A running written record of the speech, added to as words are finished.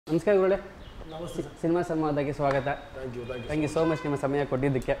ನಮಸ್ಕಾರ ಗುರುಗಳೇ. ನಮಸ್ತೆ. ಸಿನಿಮಾ ಸಂವಾದಕ್ಕೆ ಸ್ವಾಗತ. ಥ್ಯಾಂಕ್ ಯು ಸೋ ಮಚ್ ನಿಮ್ಮ ಸಮಯ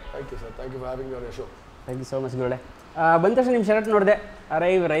ಕೊಟ್ಟಿದ್ದಕ್ಕೆ. Thank you sir. Thank you for having me on your show. Thank you so much ಗುರುಗಳೇ. ಬಂದ ತಕ್ಷಣ ನಿಮ್ಮ ಶರ್ಟ್ ನೋಡಿದೆ,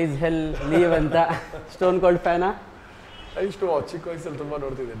 ಅರೈವ್ ರೈಸ್ ಹೆಲ್ ಲೀವ್ ಅಂತ. Stone cold ಫ್ಯಾನಾ? ಇಷ್ಟು ಚಿಕ್ಕ ವಯಸ್ಸಲ್ಲಿ ತುಂಬ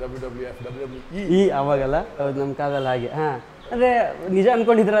ನೋಡ್ತಿದ್ದೆ. WWE ಈ ಅವಾಗಲ್ಲ, ಹೌದು ನಮ್ಮ ಕಾಲದಲ್ಲಿ ಹಾಗೆ. ಹಾಂ, ಅಂದರೆ ನಿಜ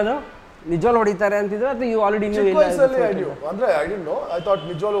ಅನ್ಕೊಂಡಿದ್ರೆ ಅದು ನಿಜವಾಗ್ಲೂ ಹೊಡಿತಾರೆ ಅಂತಿದ್ರು ಅಥವಾ ಇವು ಆಲ್ರೆಡಿ ಚಿಕ್ಕ ವಯಸ್ಸಲ್ಲಿ ಅಂದ್ರೆ I did no, I thought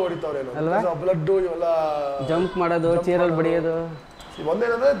ನಿಜವಾಗ್ಲೂ ಹೊಡಿತಾವ್ರೇನೋ ಅಲ್ವಾ, ಬ್ಲಡ್ ಇವೆಲ್ಲ ಜಂಪ್ ಮಾಡೋದು, ಚೇರಲ್ಲಿ ಬಡಿಯೋದು.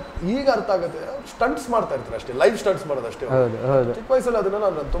 ಒಂದೇನಂದ್ರೆ ಈಗ ಅರ್ಥ ಆಗುತ್ತೆ, ಸ್ಟಂಟ್ಸ್ ಮಾಡ್ತಾ ಇರ್ತಾರೆ ಅಷ್ಟೇ, ಲೈವ್ ಸ್ಟಂಟ್ಸ್ ಮಾಡೋದು ಅಷ್ಟೇ. ಹೌದು ಹೌದು. ಚಿಕ್ಕ ವಯಸ್ಸಲ್ಲಿ ಅದನ್ನ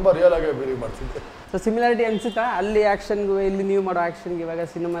ನಾನು ತುಂಬಾ ರಿಯಲ್ ಆಗಿ ಬಿಲೀವ್ ಮಾಡ್ತಿದ್ದೆ. ಸೊ ಸಿಮಿಲಾರಿಟಿ ಅನ್ಸುತ್ತಾ ಅಲ್ಲಿ ಆ್ಯಕ್ಷನ್ಗೂ ಇಲ್ಲಿ ನೀವು ಮಾಡೋ ಆ್ಯಕ್ಷನ್ಗೆ ಇವಾಗ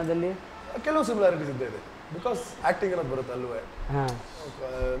ಸಿನಿಮಾದಲ್ಲಿ? ಕೆಲವು ಸಿಮಿಲಾರಿಟೀಸ್ ಇದ್ದೇ ಇದೆ, ಬಿಕಾಸ್ ಆಕ್ಟಿಂಗ್ ಅನ್ನೋದು ಬರುತ್ತೆ ಅಲ್ವೇ.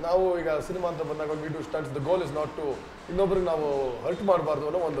 ನಾವು ಈಗ ಸಿನಿಮಾ ಅಂತ ಬಂದಾಗ we do stunts, the goal is not to ಇನ್ನೊಬ್ರಿಗೆ ನಾವು ಹರ್ಟ್ ಮಾಡಬಾರ್ದು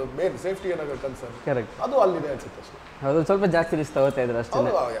ಅನ್ನೋ ಒಂದು ಮೇನ್ ಸೇಫ್ಟಿ ಏನಾಗ ಕನ್ಸರ್ನ್. ಕರೆಕ್ಟ್, ಅದು ಅಲ್ಲಿದೆ ಅನ್ಸುತ್ತೆ ಅಷ್ಟೇ. ಹೌದು, ಸ್ವಲ್ಪ ಜಾಸ್ತಿ ರಿಸ್ಕ್ ತಗೋತಾ ಇದ್ರು ಅಷ್ಟೇ.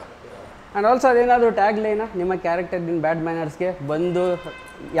 ಆ್ಯಂಡ್ ಆಲ್ಸೋ ಅದೇನಾದರೂ ಟ್ಯಾಗ್ ಲೈನಾ ನಿಮ್ಮ ಕ್ಯಾರೆಕ್ಟರ್ ಇನ್ ಬ್ಯಾಡ್ ಮ್ಯಾನರ್ಸ್ಗೆ ಬಂದು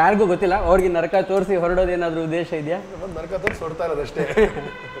ಯಾರಿಗೂ ಗೊತ್ತಿಲ್ಲ ಅವ್ರಿಗೆ ನರಕ ತೋರಿಸಿ ಹೊರಡೋದೇನಾದರೂ ಉದ್ದೇಶ ಇದೆಯಾ? ಒಂದು ನರಕ ತೋರಿಸಿ ಹೊಡ್ತಾ ಇರೋದಷ್ಟೇ.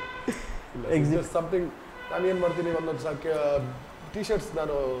 ಸಮಥಿಂಗ್ ನಾನು ಏನು ಮಾಡ್ತೀನಿ, ಒಂದೊಂದು ಟಿ ಶರ್ಟ್ಸ್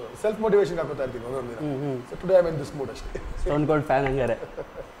ನಾನು ಸೆಲ್ಫ್ ಮೋಟಿವೇಶನ್ ಹಾಕೋತಾ ಇರ್ತೀನಿ ಒಂದೊಂದು ದಿನ. So today I am in this mood ಅಷ್ಟೇ. ಸ್ಟೋನ್ ಕೋಲ್ಡ್ ಫ್ಯಾನ್ ಹಂಗಾರೆ.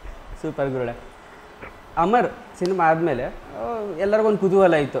 ಸೂಪರ್ ಗುರುಳೆ. ಅಮರ್ ಸಿನಿಮಾ ಆದಮೇಲೆ ಎಲ್ಲರಿಗೊಂದು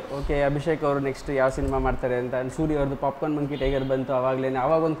ಕುತೂಹಲ ಇತ್ತು, ಓಕೆ ಅಭಿಷೇಕ್ ಅವರು ನೆಕ್ಸ್ಟ್ ಯಾವ ಸಿನಿಮಾ ಮಾಡ್ತಾರೆ ಅಂತ. ಸೂರ್ಯ ಅವ್ರದ್ದು ಪಾಪ್ಕಾರ್ನ್ ಮಂಕಿ ಟೈಗರ್ ಬಂತು,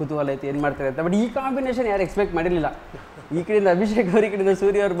 ಆವಾಗ ಒಂದು ಕುತೂಹಲ ಇತ್ತು ಏನು ಮಾಡ್ತಾರೆ ಅಂತ. ಬಟ್ ಈ ಕಾಂಬಿನೇಷನ್ ಯಾರು ಎಕ್ಸ್ಪೆಕ್ಟ್ ಮಾಡಿರಲಿಲ್ಲ, ಈ ಕಡೆಯಿಂದ ಅಭಿಷೇಕ್ ಅವ್ರ ಈ ಕಡೆಯಿಂದ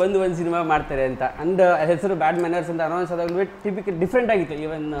ಸೂರ್ಯ ಅವ್ರು ಬಂದು ಒಂದು ಸಿನಿಮಾ ಮಾಡ್ತಾರೆ ಅಂತ. ಅಂಡ್ ಹೆಸರು ಬ್ಯಾಡ್ ಮ್ಯಾನರ್ಸ್ ಅಂತ ಅನೌನ್ಸ್ ಆದಾಗ ಟಿಪಿಕಲ್ ಡಿಫ್ರೆಂಟ್ ಆಗಿತ್ತು,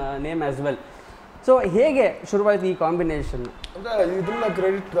 even name as well. So ಹೇಗೆ ಶುರುವಾಯಿತು ಈ ಕಾಂಬಿನೇಷನ್? ಅಂದರೆ ಇದನ್ನ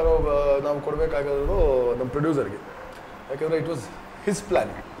ಕ್ರೆಡಿಟ್ ನಾವು ಕೊಡಬೇಕಾಗೋದು ನಮ್ಮ ಪ್ರೊಡ್ಯೂಸರ್ಗೆ, ಯಾಕೆಂದರೆ it was his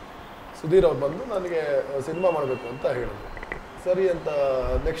plan. Sudhir ಅವ್ರು ಬಂದು ನನಗೆ ಸಿನಿಮಾ ಮಾಡಬೇಕು ಅಂತ ಹೇಳಿದ್ರು. ಸರಿ ಅಂತ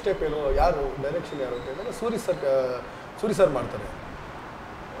ನೆಕ್ಸ್ಟ್ ಸ್ಟೆಪ್ ಏನು, ಯಾರು ಡೈರೆಕ್ಷನ್ ಯಾರು ಅಂತ ಹೇಳಿದ್ರೆ ಸೂರಿ ಸರ್ ಮಾಡ್ತಾರೆ.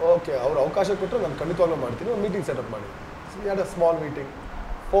 ಓಕೆ, ಅವ್ರು ಅವಕಾಶ ಕೊಟ್ಟರೆ ನಾನು ಖಂಡಿತವಾಗ್ಲೂ ಮಾಡ್ತೀನಿ. ಒಂದು ಮೀಟಿಂಗ್ ಸೆಟಪ್ ಮಾಡಿ, ಯಾರು ಸ್ಮಾಲ್ ಮೀಟಿಂಗ್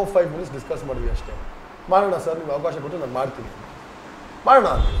 4-5 ಮಿನಿಟ್ಸ್ ಡಿಸ್ಕಸ್ ಮಾಡಿದ್ವಿ ಅಷ್ಟೇ. ಮಾಡೋಣ ಸರ್, ನೀವು ಅವಕಾಶ ಕೊಟ್ಟರೆ ನಾನು ಮಾಡ್ತೀನಿ, ಮಾಡೋಣ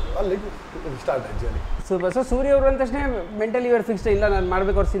ಅಲ್ಲಿ ಸ್ಟಾರ್ಟ್ ಆಯ್ತು ಜರ್ನಿ. ಸೂಪರ್. ಸೊ ಸೂರ್ಯ ಅವರು ಅಂದ ತಕ್ಷಣ ಮೆಂಟಲಿ ಇವರು ಫಿಕ್ಸ್ಡ್ ಇಲ್ಲ, ನಾನು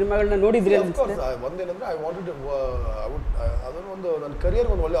ಮಾಡಬೇಕು ಅವ್ರ ಸಿನಿಮಾಗಳನ್ನ ನೋಡಿದ್ರಿ? ಒಂದೇನಂದ್ರೆ ಐ ವಾಂಟೆಡ್ ಅದನ್ನು ಒಂದು ನನ್ನ ಕರಿಯರ್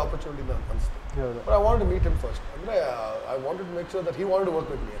ಒಂದು ಒಳ್ಳೆ ಆಪರ್ಚುನಿಟಿ ಅಂತ ಅನಿಸ್ತು. But I want to meet him first. ಅಂದರೆ I wanted to make sure that he want to work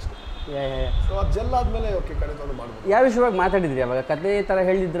with me ಅಷ್ಟೇ. ಸೊ ಅದು ಜೆಲ್ ಆದಮೇಲೆ ಓಕೆ ಖಂಡಿತವಾಗಿ ಮಾಡ್ಬೋದು. ಯಾವ ವಿಷಯವಾಗಿ ಮಾತಾಡಿದ್ರಿ ಅವಾಗ? ಕಥೆ ಥರ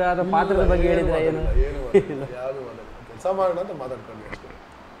ಹೇಳಿದ್ರ ಅಥವಾ ಪಾತ್ರದ ಬಗ್ಗೆ ಹೇಳಿದ್ರ? ಏನು ಯಾವುದು ಕೆಲಸ ಮಾಡೋಣ ಅಂತ ಮಾತಾಡ್ಕೊಂಡ್ವಿ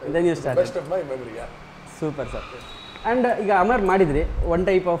ಅಷ್ಟೇ. Best of my memory. Super sir. And ಈಗ ಅಮರ್ ಮಾಡಿದ್ರಿ, one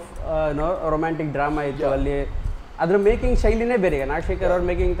type of romantic drama ಇತ್ತು ಅಲ್ಲಿ. ಅದ್ರ ಮೇಕಿಂಗ್ ಶೈಲಿನೇ ಬೇರೆ. ಈಗ ನಾಗಶೇಖರ್ ಅವ್ರ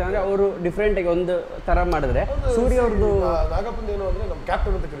ಮೇಕಿಂಗ್ ಅಂತಂದರೆ ಅವರು ಡಿಫ್ರೆಂಟಾಗಿ ಒಂದು ಥರ ಮಾಡಿದ್ರೆ, ಸೂರ್ಯ ಅವ್ರದ್ದು ನಾಗಪ್ಪಂದ ಏನು ಅಂದರೆ ನಮ್ಮ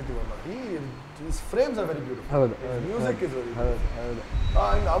ಕ್ಯಾಪ್ಟನ್ ಅಂತ ಕರಿತೀವಲ್ಲ, he's frames are very beautiful. ಹೌದು, ಮ್ಯೂಸಿಕ್ ಇಸ್ ವೆರಿ ಹೌದು ಹೌದು.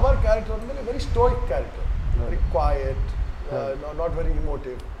 ಆ್ಯಂಡ್ ಅಮರ್ ಕ್ಯಾರೆಕ್ಟರ್ ಅಂದಮೇಲೆ very stoic character, very ಕ್ವಾಯೆಟ್, not very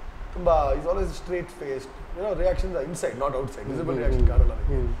ಇಮೋಟಿವ್. ತುಂಬ is always straight faced, reaction inside not outside, visible reaction ಕಾಣಲ್ಲ.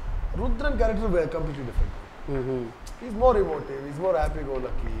 ರುದ್ರನ್ character completely different. Is more ಇಮೋಟಿವ್, is more happy go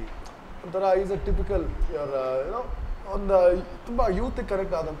lucky ಒಂಥರ. Is a typical ಒಂದು ತುಂಬ youth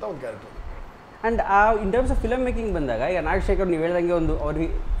connect ಆದಂಥ ಒಂದು character. And in terms of film making ಬಂದಾಗ, ಈಗ ನಾಗಶೇಖರ್ ನೀವು ಹೇಳ್ದಂಗೆ ಒಂದು ಅವ್ರಿಗೆ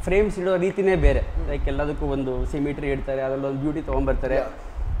ಫ್ರೇಮ್ಸ್ ಇಡೋ ರೀತಿನೇ ಬೇರೆ. ಲೈಕ್ ಎಲ್ಲದಕ್ಕೂ ಒಂದು ಸಿಮಿಟ್ರಿ ಇಡ್ತಾರೆ, ಅದರಲ್ಲಿ ಒಂದು ಬ್ಯೂಟಿ ತೊಗೊಂಬರ್ತಾರೆ.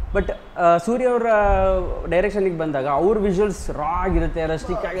 ಬಟ್ ಸೂರ್ಯ ಅವರ ಡೈರೆಕ್ಷನಿಗೆ ಬಂದಾಗ ಅವ್ರ ವಿಜುವಲ್ಸ್ ರಾ ಆಗಿರುತ್ತೆ,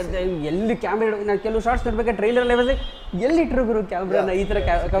 ರಸ್ಟಿಕ್ ಆಗುತ್ತೆ. ಎಲ್ಲಿ ಕ್ಯಾಮ್ರಾ ನಾನು ಕೆಲವು ಶಾರ್ಟ್ಸ್ ನೋಡ್ಬೇಕಾದ್ರೆ ಟ್ರೈಲರ್ ಲೆವೆಲ್ ಎಲ್ಲಿ ಇಟ್ಟರು ಕ್ಯಾಮ್ರಾನ ಈ ಥರ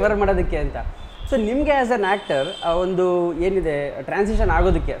ಕವರ್ ಮಾಡೋದಕ್ಕೆ ಅಂತ. ಸೊ ನಿಮಗೆ ಆ್ಯಸ್ ಅನ್ ಆ್ಯಕ್ಟರ್ ಒಂದು ಏನಿದೆ ಟ್ರಾನ್ಸಿಷನ್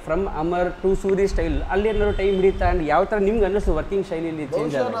ಆಗೋದಕ್ಕೆ from Amar to Suri style, ಅಲ್ಲಿ ಏನಾದ್ರು ಟೈಮ್ ಹಿಡಿತಾ? ಆ್ಯಂಡ್ ಯಾವ ಥರ ನಿಮ್ಗೆ ಅನ್ನಿಸ್ತು ವರ್ಕಿಂಗ್ ಶೈಲಿಯಲ್ಲಿ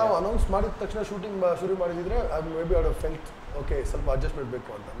ಚೇಂಜ್ ಆಗ? ನಾವು ಅನೌನ್ಸ್ ಮಾಡಿದ ತಕ್ಷಣ ಶೂಟಿಂಗ್ ಶುರು ಮಾಡಿದ್ರೆ ಮೇ ಬಿ ಅವ್ರ ಫೆಲ್ಟ್ ಓಕೆ ಸ್ವಲ್ಪ ಅಡ್ಜಸ್ಟ್ಮೆಂಟ್ ಬೇಕು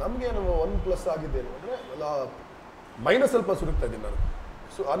ಅಂತ. ನಮಗೆ ನಾವು $1+ ಆಗಿದ್ದೇನು ಅಂದರೆ ಎಲ್ಲ ಮೈನಸ್ ಸ್ವಲ್ಪ ಸುರುಕ್ತಾ ಇದ್ದೀನಿ ನಾನು.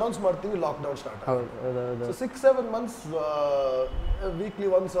 ಸೊ ಅನೌನ್ಸ್ ಮಾಡ್ತೀವಿ, ಲಾಕ್ಡೌನ್ ಸ್ಟಾರ್ಟ್ ಆಗುತ್ತೆ. So 6-7 months weekly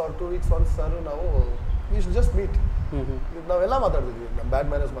once R 2 weeks once sir ನಾವು ವಿ ಶುಡ್ ಜಸ್ಟ್ ಮೀಟ್. ನಾವೆಲ್ಲ ಮಾತಾಡಿದ್ವಿ, ನಮ್ಮ ಬ್ಯಾಡ್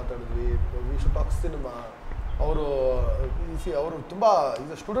ಮ್ಯಾನರ್ಸ್ ಮಾತಾಡಿದ್ವಿ, ವಿ ಶುಡ್ ಟಾಕ್ ಸಿನಿಮಾ. ಅವರು ತುಂಬ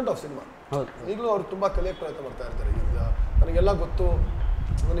is a student of cinema. ಈಗಲೂ ಅವ್ರು ತುಂಬ ಕಲಿಯೋಕ್ಕೆ ಪ್ರಯತ್ನ ಮಾಡ್ತಾ ಇರ್ತಾರೆ. ಈಗ ನನಗೆಲ್ಲ ಗೊತ್ತು,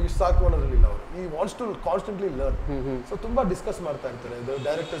 ನನಗೆ ಇಷ್ಟು ಸಾಕು ಅನ್ನೋದ್ರಲ್ಲಿಲ್ಲ ಅವರು. ಈ wants to constantly learn. So ತುಂಬ ಡಿಸ್ಕಸ್ ಮಾಡ್ತಾ ಇರ್ತಾರೆ, ಇದು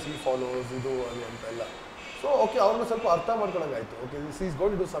ಡೈರೆಕ್ಟರ್ಸ್ ಈ ಫಾಲೋಸ್ ಇದು ಅದು ಅಂತ ಎಲ್ಲ. ಸೊ ಓಕೆ, ಅವ್ರನ್ನ ಸ್ವಲ್ಪ ಅರ್ಥ ಮಾಡ್ಕೊಳಂಗಾಯ್ತು. Okay, this is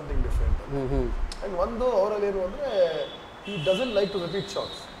going to do something different. And ಒಂದು ಅವರಲ್ಲಿ ಏನು ಅಂದರೆ ಈ doesn't like to repeat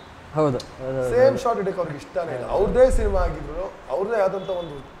shorts. ಹೌದು, ಸೇಮ್ ಶಾರ್ಟ್ ಇಡಕ್ಕೆ ಅವ್ರಿಗೆ ಇಷ್ಟನೇ ಇಲ್ಲ. ಅವ್ರದ್ದೇ ಸಿನಿಮಾ ಆಗಿದ್ರು, ಅವ್ರದ್ದೇ ಆದಂಥ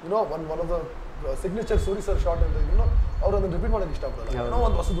ಒಂದು one of the signature Suri sir short ಅಂತ ಇದ್ರು, ಅವ್ರು ಅದನ್ನು ರಿಪೀಟ್ ಮಾಡೋಕ್ಕೆ ಇಷ್ಟಪಡಲ್ಲ.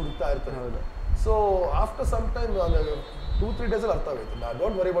 ಒಂದು ಹೊಸದು ಹುಡುಕ್ತಾ ಇರ್ತಾರೆ. So after some time 2-3 days ಅರ್ಥ ಆಗೋಯ್ತು.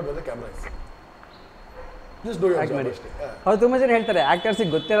 Don't worry about the camera is just do your job ಅಷ್ಟೇ. ಅವ್ರು ತುಂಬ ಜನ ಹೇಳ್ತಾರೆ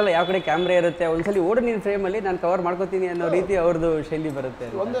ಆ್ಯಕ್ಟರ್ಸಿಗೆ ಗೊತ್ತಿರಲ್ಲ ಯಾವ ಕಡೆ ಕ್ಯಾಮ್ರಾ ಇರುತ್ತೆ, ಒಂದ್ಸಲಿ ಓಡು ನಿನ್ನ ಫ್ರೇಮಲ್ಲಿ ನಾನು ಕವರ್ ಮಾಡ್ಕೋತೀನಿ ಅನ್ನೋ ರೀತಿ ಅವ್ರದ್ದು ಶೈಲಿ ಬರುತ್ತೆ.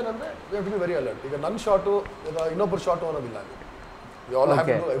 ಒಂದೇನಂದರೆ we have to be very alert. ಈಗ ನನ್ನ ಶಾರ್ಟು ಇನ್ನೊಬ್ಬರು ಶಾರ್ಟು ಅನ್ನೋದಿಲ್ಲ. We all have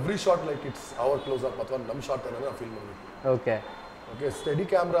to do every short like it's hour close up ಅಥವಾ ನಮ್ಮ ಶಾರ್ಟ್ ಅನ್ನೋದು ನಾವು ಫೀಲ್ ಮಾಡಬೇಕು. ಓಕೆ, ಓಕೆ ಸ್ಟಡಿ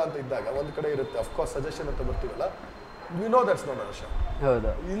ಕ್ಯಾಮ್ರಾ ಅಂತ ಇದ್ದಾಗ ಒಂದು ಕಡೆ ಇರುತ್ತೆ ಅಫ್ಕೋರ್ಸ್ ಸಜೆಷನ್ ಅಂತ ಬರ್ತೀವಲ್ಲ we know that's not a shot. ಹೌದು,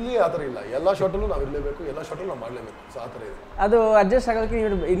 ಇಲ್ಲಿ ಆ ಥರ ಇಲ್ಲ, ಎಲ್ಲ ಶಾಟಲ್ಲೂ ನಾವು ಇರಲೇಬೇಕು, ಎಲ್ಲ ಶಾಟಲ್ಲೂ ನಾವು ಮಾಡಲೇಬೇಕು. ಸೊ ಆ ಥರ ಇದೆ. ಅದು ಅಡ್ಜಸ್ಟ್ ಆಗೋದಕ್ಕೆ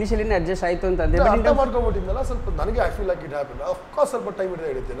ಇನಿಷಿಯಲಿನೇ ಅಡ್ಜಸ್ಟ್ ಆಯಿತು ಅಂತ ಅಂದೆ, ಅರ್ಥ ಮಾಡ್ಕೊಂಡ್ಬಿಟ್ಟಿದ್ದಲ್ಲ ಸ್ವಲ್ಪ ನನಗೆ I feel like it happen. Of course ಸ್ವಲ್ಪ ಟೈಮ್ ಹಿಡಿದೇ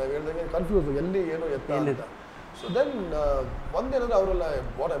ಹಿಡಿತೆ, ನಾವು ಹೇಳ್ದಂಗೆ ಕನ್ಫ್ಯೂಸ್ ಎಲ್ಲಿ ಏನೋ ಎತ್ತ ಅಂತ. ಸೊ ದೆನ್ ಒಂದೇನಂದ್ರೆ ಅವರೆಲ್ಲ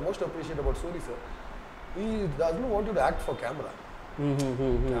what I most appreciate about Suri sir, ಈ doesn't want you to act for camera.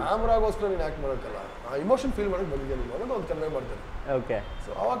 ಕ್ಯಾಮ್ರಾಗೋಸ್ಕರ ನೀನು ಆ್ಯಕ್ಟ್ ಮಾಡೋಕ್ಕಲ್ಲ, ಆ ಇಮೋಷನ್ ಫೀಲ್ ಮಾಡೋಕ್ಕೆ ಬಂದಿದ್ದೀನಿ ಅನ್ನೋದು ಒಂದು ಕನ್ವೆ ಮಾಡ್ತಾರೆ. ಓಕೆ, ಸೊ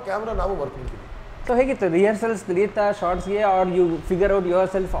ಅವಾಗ ಕ್ಯಾಮ್ರಾ ನಾವು ಬರ್ಕೊಳ್ತೀವಿ. ಸೊ ಹೇಗಿತ್ತು ರಿಹರ್ಸಲ್ಸ್ ನಡೀತಾ ಶಾರ್ಟ್ಸ್ಗೆ, are you figure out your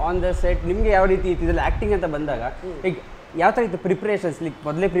self on the set? ನಿಮಗೆ ಯಾವ ರೀತಿ ಇತ್ತು ಇದರಲ್ಲಿ ಆ್ಯಕ್ಟಿಂಗ್ ಅಂತ ಬಂದಾಗ? ಈಗ ಯಾವ ಥರ ಇತ್ತು ಪ್ರಿಪ್ರೇಷನ್ಸ್? ಲೈಕ್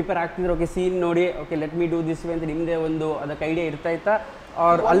ಮೊದಲೇ ಪ್ರಿಪೇರ್ ಆಗ್ತಿದ್ರು, ಓಕೆ ಸೀನ್ ನೋಡಿ okay let me do this way ಅಂತ ನಿಮ್ಮದೇ ಒಂದು ಅದಕ್ಕೆ ಐಡಿಯಾ ಇರ್ತಾ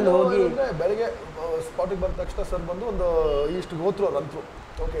ಅವ್ರು ಅಲ್ಲಿ ಹೋಗಿ ಬೆಳಗ್ಗೆ ಸ್ಪಾಟಿಗೆ ಬಂದ ತಕ್ಷಣ ಸರ್ ಬಂದು ಒಂದು ಇಷ್ಟು ಗೋತ್ರು ನಂತರು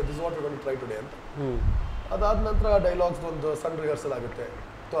okay this what you gonna try today ಅಂತ. ಅದಾದ ನಂತರ ಡೈಲಾಗ್ಸ್ ಒಂದು ಸಣ್ಣ ರಿಹರ್ಸಲ್ ಆಗುತ್ತೆ.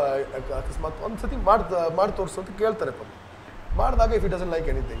 ಅಕಸ್ಮಾತ್ ಒಂದು ಸತಿ ಮಾಡಿ ತೋರಿಸು ಅಂತ ಕೇಳ್ತಾರೆ. ಮಾಡಿದಾಗ if it doesn't like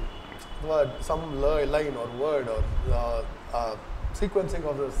anything, some line or word or sequencing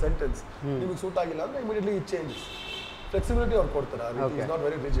of the sentence ನಿಮಗೆ ಸೂಟ್ ಆಗಿಲ್ಲ ಅಂದರೆ ಇಮಿಡಿಯೇಟ್ಲಿ ಇಟ್ ಚೇಂಜಸ್. ಫ್ಲೆಕ್ಸಿಬಿಲಿಟಿ ಅವ್ರು ಕೊಡ್ತಾರೆ, ಇಸ್ ನಾಟ್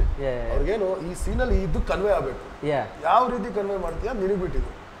ವೆರಿ ರಿಜಿಡ್. ಅವ್ರಿಗೇನು ಈ ಸೀನಲ್ಲಿ ಇದು ಕನ್ವೆ ಆಗಬೇಕು, ಯಾವ ರೀತಿ ಕನ್ವೆ ಮಾಡ್ತೀಯಾ ನಿನಗೆ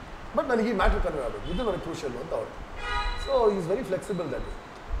ಬಿಟ್ಟಿದ್ದು, ಬಟ್ ನನಗೆ ಈ ಮ್ಯಾಟ್ರ್ ಕನ್ವೆ ಆಗಬೇಕು, ಇದು ನನಗೆ ಕ್ರೂಷಿಯಲ್ ಅಂತ ಅವ್ರು. So is very flexible, that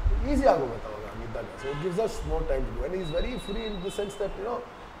easy ಆಗೋಗುತ್ತೆ ಅವಾಗ ಹಂಗಿದ್ದಾಗ. So it gives us more time to do and is very free in the sense that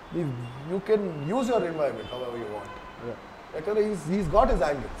you can use your environment how ever you want. ಯಾಕಂದರೆ is got is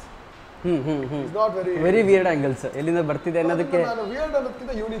angles. Very weird angles ಎಲ್ಲಿಂದ ಬರ್ತಿದೆ ಅನ್ನೋದಕ್ಕೆ. Weird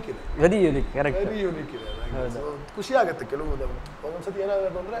ಅನ್ನೋದಕ್ಕಿಂತ unique ಇದೆ, very unique, correct, very unique ಇದೆ. ಖುಷಿ ಆಗುತ್ತೆ ಕೆಲವು ಒಂದೊಂದ್ಸತಿ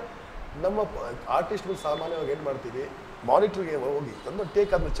ಏನಾಗುತ್ತೆ ಅಂದರೆ ನಮ್ಮ ಆರ್ಟಿಸ್ಟ್ಗಳು ಸಾಮಾನ್ಯವಾಗಿ ಏನು ಮಾಡ್ತೀವಿ, ಮಾನಿಟ್ರಿಗೆ ಹೋಗಿ ಒಂದು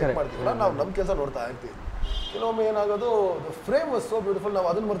ಟೇಕ್ ಅದನ್ನ ಚೆಕ್ ಮಾಡ್ತೀವಲ್ಲ, ನಾವು ನಮ್ಮ ಕೆಲಸ ನೋಡ್ತಾ ಇರ್ತೀವಿ. ಕೆಲವೊಮ್ಮೆ ಏನಾಗೋದು ಫ್ರೇಮ್ ವಾಸ್ ಸೋ ಬ್ಯೂಟಿಫುಲ್, ನಾವು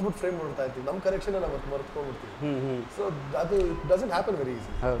ಅದನ್ನ ಮರ್ತ್ಬಿಟ್ಟು ಫ್ರೇಮ್ ನೋಡ್ತಾ ಇರ್ತೀವಿ, ನಮ್ಮ ಕರೆಕ್ಷನ್ ನಾವು ಮರ್ತ್ಕೊಂಡ್ಬಿಡ್ತೀವಿ. ಸೊ ಅದು ಡಸಂಟ್ ಹ್ಯಾಪನ್ ವೆರಿ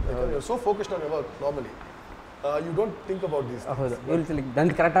ಈಸಿ, ಯಾಕಂದ್ರೆ you are so focused on your work normally. You don't think about this. ಹೌದು,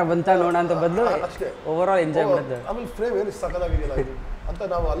 ನಂದು ಕರೆಕ್ಟಾಗಿ ಬಂತ ನೋಡ ಅಂತ ಬದಲು ಅಷ್ಟೇ ಓವರ್ ಆಲ್ ಎಂಜಾಯ್ ಮಾಡೋದು. ಆಮೇಲೆ ಫ್ರೇಮ್ ಏನು ಸಕ್ಕದಾಗಿದೆಯಲ್ಲ ಅಂತ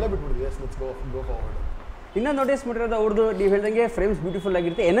ನಾವು ಅಲ್ಲೇ ಬಿಟ್ಬಿಡ್ತೀವಿ. Yes let's go forward. ಇನ್ನೂ ನೋಟಿಸ್ ಮಾಡಿರೋದು ಅವ್ರದ್ದು, ನೀವು ಹೇಳ್ದಂಗೆ ಫ್ರೇಮ್ಸ್ ಬ್ಯೂಟಿಫುಲ್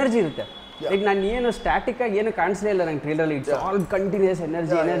ಆಗಿರುತ್ತೆ, ಎನರ್ಜಿ ಇರುತ್ತೆ. ಈಗ ನಾನು ಏನು ಸ್ಟ್ಯಾಟಿಕ್ ಆಗಿ ಏನು ಕಾಣಿಸ್ಲೇ ಇಲ್ಲ ನಂಗೆ ಟ್ರೇಲಲ್ಲಿ, it's all continuous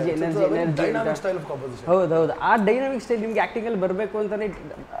energy energy energy energy. ಹೌದು ಹೌದು, ಆ ಡೈನಾಮಿಕ್ ಸ್ಟೈಲ್ ನಿಮ್ಗೆ ಆ್ಯಕ್ಟಿಂಗಲ್ಲಿ ಬರಬೇಕು ಅಂತಲೇ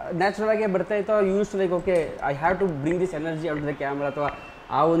ನ್ಯಾಚುರಲ್ ಆಗೇ ಬರ್ತಾ ಇತ್ತು. Use like okay I have to bring this energy out the camera, ಅಥವಾ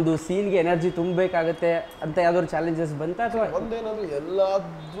ಆ ಒಂದು ಸೀನ್ಗೆ ಎನರ್ಜಿ ತುಂಬಬೇಕಾಗುತ್ತೆ ಅಂತ ಯಾವ್ದಾದ್ರು ಚಾಲೆಂಜಸ್ ಬಂತ? ಅಥವಾ ಒಂದೇನಾದ್ರು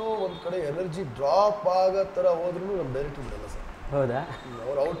ಎಲ್ಲಾದ್ರೂ ಒಂದು ಕಡೆ ಎನರ್ಜಿ ಡ್ರಾಪ್ ಆಗೋ ಥರ ಹೋದ್ರೂ ನಮ್ಮ ಡೈರೆಕ್ಟರ್ ಬಿಡಲ್ಲ ಸರ್. ಹೌದಾ?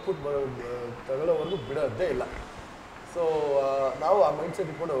 ಅವ್ರ ಔಟ್ಪುಟ್ ತಗೊಳ್ಳೋವರೆಗೂ ಬಿಡೋದೇ ಇಲ್ಲ. ಸೊ ನಾವು ಆ ಮೈಂಡ್ ಸೆಟ್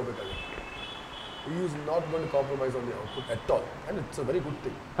ಇಟ್ಕೊಂಡು ಹೋಗ್ಬೇಕಾಗುತ್ತೆ. Is not gonna to compromise on the output at all and it's a very good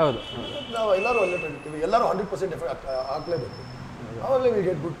thing. ಹೌದು, ನಾವು ಎಲ್ಲರೂ ಅಲ್ಲೇ ಇರ್ತೀವಿ, ಎಲ್ಲರೂ 100% ಎಫರ್ಟ್ ಹಾಕ್ಲೇಬೇಕು. ಆವಾಗಲೇ we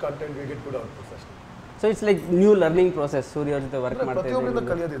get good content, we get good outputs ಅಷ್ಟೇ. So it's like new learning process. ಸೂರ್ಯ ಅವ್ರ ಜೊತೆ ವರ್ಕ್ ಮಾಡ್ತಾ ಪ್ರತಿಯೊಬ್ಬರಿಂದ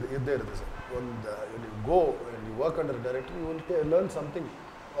ಕಲಿಯೋದು ಇದ್ದೇ ಇರುತ್ತೆ ಸರ್. ಒಂದು you go and you work under director, you will learn something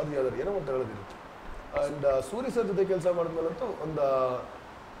R the other, ಏನೋ ಒಂದು ತಗೊಳ್ಳೋದಿರುತ್ತೆ. ಆ್ಯಂಡ್ ಸೂರ್ಯ ಸರ್ ಜೊತೆ ಕೆಲಸ ಮಾಡಿದ್ಮೇಲಂತೂ ಒಂದು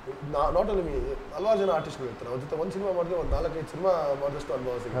ನಾಟ್ ಓನ್ಲಿ ಮೀ, ಹಲವಾರು ಜನ ಆರ್ಟಿಸ್ಟ್ಗಳು ಇರ್ತಾರೆ, ಅವ್ರ ಜೊತೆ ಒಂದು ಸಿನಿಮಾ ಮಾಡಿದ್ರೆ ಒಂದು 4-5 ಸಿನಿಮಾ ಮಾಡಿದಷ್ಟು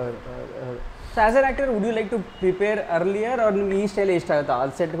ಅನುಭವ ಸಿಗುತ್ತೆ. So as N actor would you like to prepare earlier, ಅವ್ರು ನಿಮ್ಗೆ ಈ ಸ್ಟೈಲ್ ಇಷ್ಟ ಆಗುತ್ತಾ?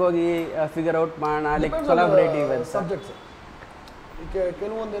 ಅಲ್ಲಿ ಸೆಟ್ಗೆ ಹೋಗಿ ಫಿಗರ್ ಔಟ್ ಮಾಡೋಣ, ಲೈಕ್ ಕೊಲಾಬ್ರೇಟಿವ್ ಸಬ್ಜೆಕ್ಟ್ಸ್.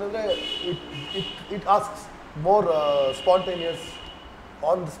 ಕೆಲವೊಂದು ಏನಂದರೆ it asks more spontaneous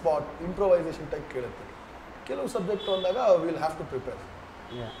on the spot improvisation type ಕೇಳುತ್ತೆ. ಕೆಲವು ಸಬ್ಜೆಕ್ಟ್ ಅಂದಾಗ will have to prepare,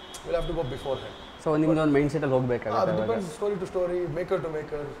 will have to go before hand. So ನಿಮ್ದು ಒಂದು ಮೈಂಡ್ ಸೆಟಲ್ಲಿ ಹೋಗಬೇಕಾಗುತ್ತೆ. Depends story to story, maker to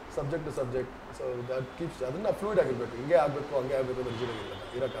maker, subject to subject. So that keeps ಅದನ್ನು fluid ಆಗಿರಬೇಕು, ಹಿಂಗೆ ಆಗಬೇಕು ಹಂಗೆ ಆಗಬೇಕು ಅಂತ ಜೀವನವಿಲ್ಲ,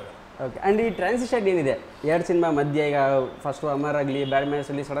 ಇರೋಕ್ಕಾಗಲ್ಲ. ಓಕೆ, ಆ್ಯಂಡ್ ಈ ಟ್ರಾನ್ಸಿಷನ್ ಏನಿದೆ 2 ಸಿನಿಮಾ ಮಧ್ಯೆ, ಈಗ ಫಸ್ಟು ಅಮರ್ ಆಗಲಿ ಬ್ಯಾಡ್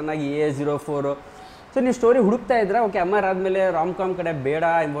ಮ್ಯಾನ್ಸಲ್ಲಿ ಸಡನ್ನಾಗಿ A04, ಸೊ ನೀವು ಸ್ಟೋರಿ ಹುಡುಕ್ತಾ ಇದ್ರೆ ಓಕೆ ಅಮರ್ ಆದಮೇಲೆ ರಾಮ್ ಕಾಮ್ ಕಡೆ ಬೇಡ,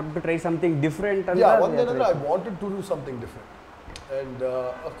 I want to try something different ಅಂತ? ಒಂದೇನಂದ್ರೆ I wanted to do something different. And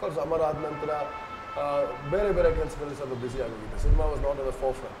of course Amar ಆದ ನಂತರ ಬೇರೆ ಬೇರೆ ಕೆಲಸಗಳಲ್ಲಿ ಸ್ವಲ್ಪ ಬ್ಯುಸಿ ಆಗೋಗಿದೆ. Cinema was not an the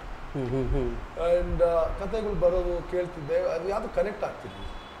four front. And ಕಥೆಗಳು ಬರೋದು ಕೇಳ್ತಿದ್ದೆ, ಅದು ಯಾವುದು ಕನೆಕ್ಟ್ ಆಗ್ತಿದ್ವಿ.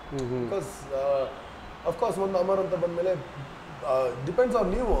 ಬಿಕಾಸ್ ಅಫ್ಕೋರ್ಸ್ ಒಂದು ಅಮರ್ ಅಂತ ಬಂದಮೇಲೆ ಡಿಪೆಂಡ್ಸ್ ಆನ್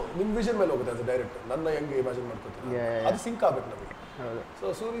ನೀವು ನಿಮ್ಮ ವಿಷನ್ ಮೇಲೆ ಹೋಗುತ್ತೆ ಆಸ್ ಅ ಡೈರೆಕ್ಟರ್. ನನ್ನ ಹೆಂಗೆ ಇಮ್ಯಾಜಿನ್ ಮಾಡ್ಕೊತೀನಿ ಅದು ಸಿಂಕ್ ಆಗ್ಬೇಕು ನಮಗೆ. ಸೊ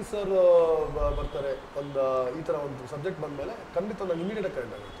ಸೂರಿ ಸರ್ ಬರ್ತಾರೆ, ಒಂದು ಈ ಥರ ಒಂದು ಸಬ್ಜೆಕ್ಟ್ ಬಂದಮೇಲೆ ಖಂಡಿತ ನಂಗೆ ಇಮಿಡಿಯೇಟಾಗಿ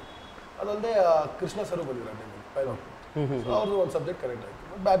ಕನೆಕ್ಟ್ ಆಗುತ್ತೆ. ಅದಲ್ಲದೆ ಕೃಷ್ಣ ಸರು ಬಂದಿರೋ ಪೈಲಟ್, ಅವ್ರದ್ದು ಒಂದು ಸಬ್ಜೆಕ್ಟ್ ಕನೆಕ್ಟ್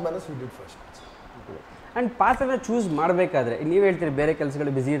ಆಯಿತು. Bad manners we did first. And ಪಾತ್ರನ choose ಮಾಡಬೇಕಾದ್ರೆ ನೀವು ಹೇಳ್ತೀರಿ ಬೇರೆ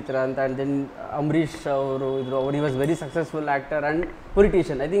ಕೆಲಸಗಳು ಬ್ಯುಸಿ ಇರ್ತೀರ ಅಂತ. ಆ್ಯಂಡ್ ದೆನ್ ಅಂಬರೀಷ್ ಅವರು ಇದ್ರು, ಅವ್ರು ಈ was very successful actor and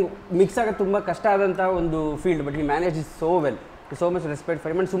politician. I think mix ಆಗೋದು ತುಂಬ ಕಷ್ಟ ಆದಂಥ ಒಂದು ಫೀಲ್ಡ್, ಬಟ್ ಈ manage is so well. So much respect for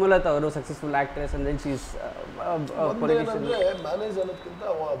him. And Sumalata ಅವರು successful actress and then she's politician. Manage ಅನ್ನೋದಕ್ಕಿಂತ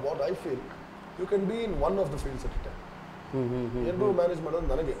what I feel, you can be in one of the fields at a time. ಎರಡೂ manage ಮಾಡೋದು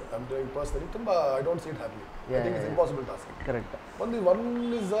ನನಗೆ I'm doing personally ತುಂಬ I don't see it happy I think it's impossible task. Correct. One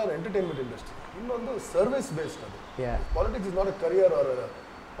is R entertainment industry, ಇನ್ನೊಂದು service based. ಅದು politics is not a career R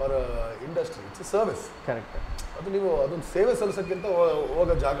industry, it's A service. Correct. ಅದು ನೀವು ಅದೊಂದು ಸೇವೆ ಸಲ್ಲಿಸೋಕ್ಕಿಂತ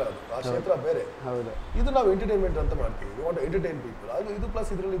ಹೋಗೋ ಜಾಗ, ಅದು ಆ ಕ್ಷೇತ್ರ ಬೇರೆ. ಹೌದು. ಇದು ನಾವು ಎಂಟರ್ಟೈನ್ಮೆಂಟ್ ಅಂತ ಮಾಡ್ತೀವಿ, we want to entertain people. ಅದು ಇದು ಪ್ಲಸ್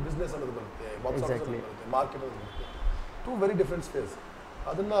ಇದರಲ್ಲಿ ಬಿಸ್ನೆಸ್ ಅನ್ನೋದು ಬರುತ್ತೆ, ಬಾಕ್ಸ್ ಆಫೀಸ್ ಬರುತ್ತೆ, ಮಾರ್ಕೆಟ್ ಅನ್ನೋದು ಬರುತ್ತೆ. Two very different space.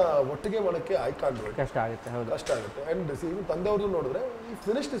 ಅದನ್ನ ಒಟ್ಟಿಗೆ ಮಾಡೋಕ್ಕೆ ಐ ಕಾಂಟ್ ಡೂ ಇಟ್. ಕಷ್ಟ ಆಗುತ್ತೆ. ಹೌದು, ಕಷ್ಟ ಆಗುತ್ತೆ. ಆ್ಯಂಡ್ ಇವನು ತಂದೆಯವ್ರದ್ದು ನೋಡಿದ್ರೆ ಈ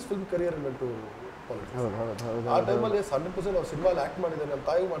finished is film career in to politics. ಆ ಟೈಮಲ್ಲಿ 100% ಅವ್ರು ಸಿನಿಮಾಲಿ ಆ್ಯಕ್ಟ್ ಮಾಡಿದ್ದಾರೆ, ನಮ್ಮ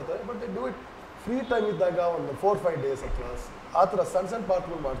ತಾಯಿ ಮಾಡ್ತಾರೆ. But they do it free time ಇದ್ದಾಗ ಒಂದು 4-5 ಡೇಸ್ ಅಥವಾ ಆ ಥರ ಸಣ್ಣ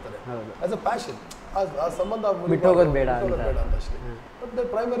ಪಾರ್ಟ್ಗಳು ಮಾಡ್ತಾರೆ ಆಸ್ ಅ ಪ್ಯಾಷನ್. ಆ ಸಂಬಂಧ ಬಿಟ್ಟೋಗೋದು ಬೇಡ ಅಂತ ಅಷ್ಟೇ. But the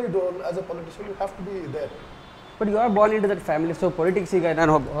primary role as a politician you have to be there. But you are born in to that family. So politics ಈಗ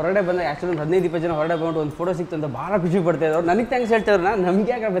ನಾನು ಹೊರಗಡೆ ಬಂದಾಗ ಆ್ಯಕ್ಚುಲಿ ಒಂದು 15-20 ಜನ ಹೊರಗಡೆ ಬಂದು ಒಂದು ಫೋಟೋ ಸಿಕ್ತು ಅಂತ ಭಾಳ ಖುಷಿ ಪಡ್ತಾಯಿದ್ರು. ಅವ್ರು ನನಗೆ ಥ್ಯಾಂಕ್ಸ್ ಹೇಳ್ತಾರೆ,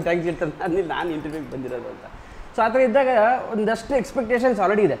 ನಮಗೆ ಯಾಕೆ ಥ್ಯಾಂಕ್ಸ್ ಹೇಳ್ತಾರೆ, ನಾನು ಇಂಟರ್ವ್ಯೂಗೆ ಬಂದಿರೋದು ಅಂತ. ಸೊ ಆ ಥರ ಇದ್ದಾಗ ಒಂದಷ್ಟು ಎಕ್ಸ್ಪೆಕ್ಟೇಷನ್ಸ್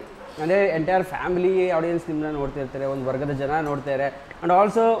ಆಲ್ರೆಡಿ ಇದೆ. ಅಂದರೆ ಎಂಟೈರ್ ಫ್ಯಾಮಿಲಿ ಆಡಿಯನ್ಸ್ ನಿಮ್ಮನ್ನ ನೋಡ್ತಿರ್ತಾರೆ, ಒಂದು ವರ್ಗದ ಜನ ನೋಡ್ತಾರೆ. And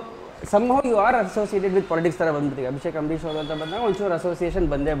also somehow you are associated with politics ಥರ ಬಂದ್ಬಿಡ್ತೀವಿ. ಅಭಿಷೇಕ್ ಅಂಬರೀಷ್ ಅವರು ಅಂತ ಬಂದಾಗ ಒಂಚೂರು ಅಸೋಸಿಯೇಷನ್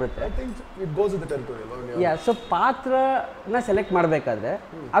ಬಂದೇ ಬಿಡುತ್ತೆ. I think it goes with the territory. Yeah. So ಪಾತ್ರನ select ಮಾಡಬೇಕಾದ್ರೆ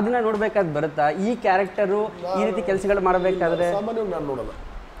ಅದನ್ನ ನೋಡ್ಬೇಕಾದ್ ಬರುತ್ತಾ? ಈ ಕ್ಯಾರೆಕ್ಟರು ಈ ರೀತಿ ಕೆಲಸಗಳು ಮಾಡಬೇಕಾದ್ರೆ ಸಾಮಾನ್ಯವಾಗಿ ನಾನು ನೋಡಲ್ಲ.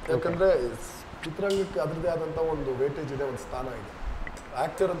 ಯಾಕಂದರೆ ಚಿತ್ರರಂಗಕ್ಕೆ ಅದರದೇ ಆದಂಥ ಒಂದು ವೇಟೇಜ್ ಇದೆ, ಒಂದು ಸ್ಥಾನ ಇದೆ.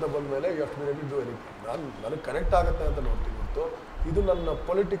 ಆ್ಯಕ್ಟರ್ ಅಂತ ಬಂದ ಮೇಲೆ you have to be ready to do anything. ನನಗೆ ಕನೆಕ್ಟ್ ಆಗುತ್ತೆ ಅಂತ ನೋಡ್ತೀನಿ ಹೊರತು ಇದು ನನ್ನ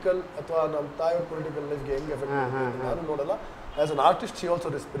ಪೊಲಿಟಿಕಲ್ ಅಥವಾ ನಮ್ಮ ತಾಯಿಯವ್ರ ಪೊಲಿಟಿಕಲ್ ಲೈಫ್ಗೆ ಹೆಂಗೆ ಎಫೆಕ್ಟ್ ಆಗುತ್ತೆ ನಾನು ನೋಡಲ್ಲ. As an artist she also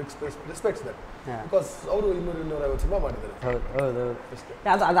respects that, because ಅವರು 200-250 ಸಿನಿಮಾ ಮಾಡಿದ್ದಾರೆ. ಹೌದು.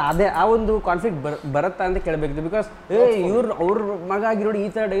 ಅದೇ ಆ ಒಂದು ಕಾನ್ಫ್ಲಿಕ್ಟ್ ಬರುತ್ತಾ ಅಂತ ಕೇಳಬೇಕಿತ್ತು. ಬಿಕಾಸ್ ಅವ್ರ ಮಗ ಆಗಿರೋದು ಈ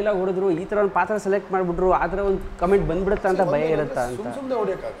ಥರ ಡೈಲಾಗ್ ಹೊಡೆದ್ರು, ಈ ಥರ ಒಂದು ಪಾತ್ರ ಸೆಲೆಕ್ಟ್ ಮಾಡಿಬಿಟ್ರು, ಆ ಥರ ಒಂದು ಕಮೆಂಟ್ ಬಂದ್ಬಿಡುತ್ತಾ ಅಂತ ಭಯ ಇರುತ್ತಾ ಅಂತ. ಸುಮ್ಮನೆ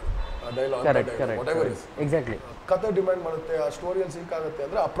ಹೊಡೆಯೋಕ್ಕಾಗಲ್ಲ ಡೈಲಾಗ್. ಕರೆಕ್ಟ್. ಎಕ್ಸಾಕ್ಟ್ಲಿ. ಕತೆ ಡಿಮ್ಯಾಂಡ್ ಮಾಡುತ್ತೆ, ಆ ಸ್ಟೋರಿಯಲ್ಲಿ ಸಿಂಕ್ ಆಗುತ್ತೆ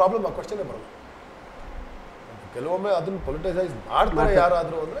ಅಂದರೆ ಆ ಪ್ರಾಬ್ಲಮ್, ಆ ಕ್ವಶನೇ ಬರಲ್ಲ. ಕೆಲವೊಮ್ಮೆ ಅದನ್ನು ಪೊಲಿಟೈಸೈಸ್ ಮಾಡ್ತಾರೆ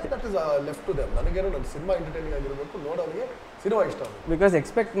ಯಾರಾದರೂ ಅಂದರೆ that is left to them. ನನಗೇನು ನನ್ನ ಸಿನಿಮಾ ಎಂಟರ್ಟೈನಿಂಗ್ ಆಗಿರಬೇಕು, ನೋಡೋರಿಗೆ ಸಿನಿಮಾ ಇಷ್ಟ ಆಗುತ್ತೆ. ಬಿಕಾಸ್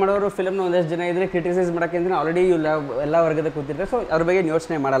ಎಕ್ಸ್ಪೆಕ್ಟ್ ಮಾಡೋರು ಫಿಲ್ಮ್ನ ಒಂದಷ್ಟು ಜನ ಇದ್ರೆ ಕ್ರಿಟಿಸೈಸ್ ಮಾಡೋಕ್ಕೆ ಅಂದರೆ ಆಲ್ರೆಡಿ ಎಲ್ಲ ವರ್ಗದ ಕೂತಿರ್ತಾರೆ. ಸೊ ಅವ್ರ ಬಗ್ಗೆ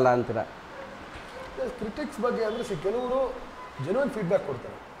ಯೋಚನೆ ಮಾಡಲ್ಲ ಅಂತೀರ? ಕ್ರಿಟಿಕ್ಸ್ ಬಗ್ಗೆ ಅಂದರೆ ಕೆಲವರು ಜೆನ್ಯೂನ್ ಫೀಡ್ಬ್ಯಾಕ್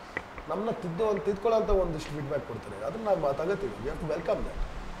ಕೊಡ್ತಾರೆ, ನಮ್ಮನ್ನ ತಿದ್ಕೊಳ್ಳೋಂಥ ಒಂದಿಷ್ಟು ಫೀಡ್ಬ್ಯಾಕ್ ಕೊಡ್ತಾರೆ. ಅದನ್ನು ನಾವು ತಗೋತೀವಿ, we have to welcome that.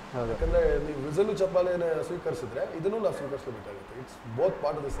 ಯಾಕಂದರೆ ನೀವು ವಿಸಲು ಚಪ್ಪಾಲೆನ ಸ್ವೀಕರಿಸಿದ್ರೆ ಇದನ್ನು ನಾವು ಸ್ವೀಕರಿಸಬೇಕಾಗುತ್ತೆ. It's both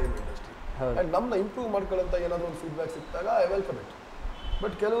part of the same industry. And ನಮ್ಮನ್ನ ಇಂಪ್ರೂವ್ ಮಾಡ್ಕೊಳ್ಳೋಂಥ ಏನಾದರೂ ಒಂದು ಫೀಡ್ಬ್ಯಾಕ್ ಸಿಕ್ಕಿದಾಗ ಐ ವೆಲ್ಕಮ್ ಇಟ್.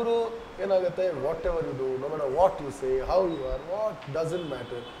 ಬಟ್ ಕೆಲವರು ಏನಾಗುತ್ತೆ, what ever you do, no matter what you say, how you are, what doesn't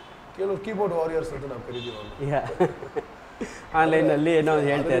matter. ಕೆಲವರು ಕೀಬೋರ್ಡ್ ವಾರಿಯರ್ಸ್ ಅಂತ ನಾವು ಕರೀತೀವಿ. ಆನ್ಲೈನಲ್ಲಿ ಏನೋ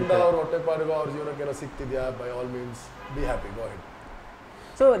ಹೇಳ್ತಾರೆ, ಅವ್ರ ಹೊಟ್ಟೆಪಾಡಿಗೋ ಅವ್ರ ಜೀವನಕ್ಕೆ ಏನೋ ಸಿಗ್ತಿದ್ಯಾ, by all means be happy, go head.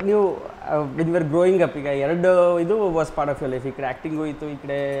 So ನೀವು when you are growing up, ಈಗ ಎರಡು ಇದು was part of your life. ಈ ಕಡೆ ಆ್ಯಕ್ಟಿಂಗು ಇತ್ತು, ಈ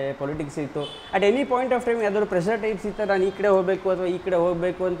ಕಡೆ ಪೊಲಿಟಿಕ್ಸ್ ಇತ್ತು. At any point of time ಯಾವ್ದಾದ್ರು ಪ್ರೆಷರ್ ಟೈಪ್ಸ್ ಇತ್ತು, ನಾನು ಈ ಕಡೆ ಹೋಗಬೇಕು ಅಥವಾ ಈ ಕಡೆ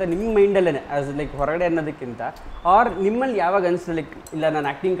ಹೋಗಬೇಕು ಅಂತ ನಿಮ್ಮ ಮೈಂಡಲ್ಲೇ ಆಸ್ ಲೈಕ್ ಹೊರಗಡೆ ಅನ್ನೋದಕ್ಕಿಂತ, ಆರ್ ನಿಮ್ಮಲ್ಲಿ ಯಾವಾಗ ಅನಿಸ್ತು ಲೈಕ್ ಇಲ್ಲ ನಾನು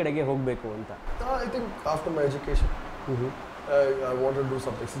ಆ್ಯಕ್ಟಿಂಗ್ ಕಡೆಗೆ ಹೋಗಬೇಕು ಅಂತ? I think after my education I wanted to do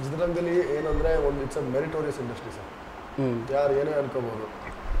something. ಚಿತ್ರರಂಗದಲ್ಲಿ ಏನಂದರೆ ಒಂದು it's a meritorious industry sir. ಯಾರು ಏನೇ ಅನ್ಕೋಬೋದು,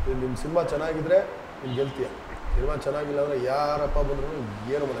 ನಿಮ್ಮ ಸಿನಿಮಾ ಚೆನ್ನಾಗಿದ್ರೆ ನೀನು ಗೆಲ್ತೀಯ, ಸಿನಿಮಾ ಚೆನ್ನಾಗಿಲ್ಲ ಅಂದರೆ ಯಾರಪ್ಪ ಬಂದರೂ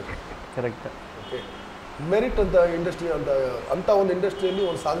ಏನು ಮಾಡೋಕ್ಕೆ. ಕರೆಕ್ಟ್. ಓಕೆ, ಮೆರಿಟ್ ಅಂತ ಇಂಡಸ್ಟ್ರಿ ಅಂತ ಒಂದು ಇಂಡಸ್ಟ್ರಿಯಲ್ಲಿ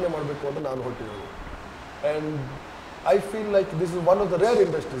ಒಂದು ಸಾಧನೆ ಮಾಡಬೇಕು ಅಂತ ನಾನು ಹೊರಟಿರೋದು. And I feel like this is one of the rare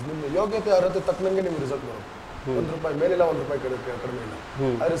industries. ನಿಮ್ಮ ಯೋಗ್ಯತೆ ಅರ್ಹತೆ ತಕ್ಕನಂಗೆ ನೀವು ರಿಸಲ್ಟ್ ಮಾಡೋದು. ₹1 ಮೇಲಿಲ್ಲ, ₹1 ಕಡಿಮೆ ಇಲ್ಲ.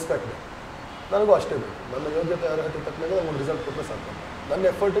 I respect. ನನಗೂ ಅಷ್ಟೇ ಬೇಕು, ನನ್ನ ಯೋಗ್ಯತೆ ಅರ್ಹತೆ ತಕ್ಕನಾಗೆ ಒಂದು ರಿಸಲ್ಟ್ ಕೊಟ್ಟರೆ ಸಾಕು. ನನ್ನ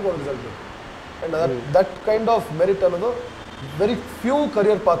ಎಫರ್ಟಿಗೆ ಒಂದು ರಿಸಲ್ಟ್ ಬೇಕು. And that kind of merit ಅನ್ನೋದು very few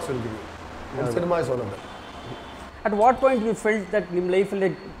career paths will give you. Cinema is one of that. At what point you felt that ನಿಮ್ಮ ಲೈಫಲ್ಲಿ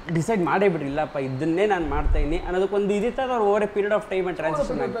ಡಿಸೈಡ್ ಮಾಡೇ ಬಿಡ್ರಿ, ಇಲ್ಲಪ್ಪ ಇದನ್ನೇ ನಾನು ಮಾಡ್ತಾ ಇದ್ದೀನಿ ಅನ್ನೋದಕ್ಕೊಂದು ಇದಿತ್ತು, ಅವ್ರು over A period of time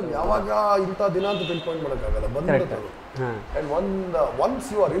transition ಆಗ್ತದೆ. ಯಾವಾಗ ಇಂಥ ದಿನ ಅಂತ ಪಿನ್ ಪಾಯಿಂಟ್ ಮಾಡೋಕ್ಕಾಗಲ್ಲ, ಬಂದ್ಬಿಡುತ್ತೆ. And once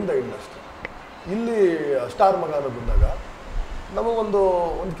you are in the industry, ಇಲ್ಲಿ ಸ್ಟಾರ್ ಮಗ ಅನ್ನೋ ಬಂದಾಗ ನಮಗೊಂದು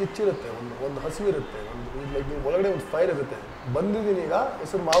ಕಿಚ್ಚಿರುತ್ತೆ, ಒಂದು ಹಸಿವಿರುತ್ತೆ, ಲೈಕ್ ನೀವು ಒಳಗಡೆ ಒಂದು ಫೈರ್ ಇರುತ್ತೆ. ಬಂದಿದ್ದೀನಿ ಈಗ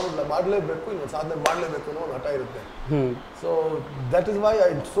ಹೆಸರು ಮಾಡಲೇಬೇಕು, ಇನ್ನೊಂದು ಸಾಧನೆ ಮಾಡಲೇಬೇಕು ಅನ್ನೋ ಒಂದು ಹಠ ಇರುತ್ತೆ. So that is why I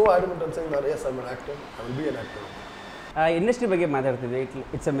so ಆಡಮೆಂಟ್ ಅಂತ saying S I am on actor, I will be on actor. Industry ಬಗ್ಗೆ ಮಾತಾಡ್ತಿದ್ವಿ,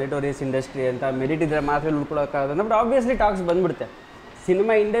 ಇಟ್ಸ್ ಅ ಮೆರಿಟೋರಿಯಸ್ ಇಂಡಸ್ಟ್ರಿ ಅಂತ, ಮೆರಿಟ್ ಇದ್ರೆ ಮಾತ್ರ ಉಳ್ಕೊಳಕ್ಕಾಗೋದು. ಬಟ್ ಆಬ್ವಿಯಸ್ಲಿ ಟಾಕ್ಸ್ ಬಂದ್ಬಿಡುತ್ತೆ.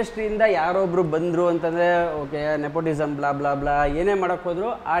 ಸಿನಿಮಾ ಇಂಡಸ್ಟ್ರಿಯಿಂದ ಯಾರೊಬ್ಬರು ಬಂದರು ಅಂತಂದರೆ okay nepotism blah blah blah ಏನೇ ಮಾಡೋಕ್ಕೆ ಹೋದ್ರು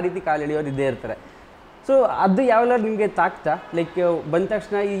ಆ ರೀತಿ ಕಾಲು ಎಳೆಯೋರು ಇದ್ದೇ ಇರ್ತಾರೆ. ಸೊ ಅದು ಯಾವೆಲ್ಲ ನಿಮಗೆ ತಾಕ್ತಾ, ಲೈಕ್ ಬಂದ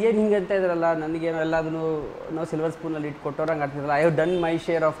ತಕ್ಷಣ ಏನು ಹಿಂಗೆ ಅಂತ ಇದ್ರಲ್ಲ, ನನಗೇನೋ ಎಲ್ಲದನ್ನು ನಾವು silver ಸ್ಪೂನಲ್ಲಿ ಇಟ್ಕೊಟ್ಟೋರಂಗೆ ಆಗ್ತಿರಲ್ಲ, I have done my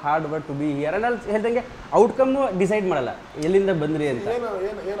share of hard work to be here ಅನ್ನೋ ಹೇಳ್ದಂಗೆ ಔಟ್ಕಮ್ನು ಡಿಸೈಡ್ ಮಾಡಲ್ಲ ಎಲ್ಲಿಂದ ಬಂದ್ರಿ ಅಂತ.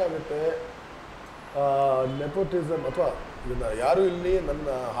 ಏನಾಗುತ್ತೆ, ನೆಪೋಟಿಸಮ್ ಅಥವಾ ಇದನ್ನ ಯಾರು ಇಲ್ಲಿ ನನ್ನ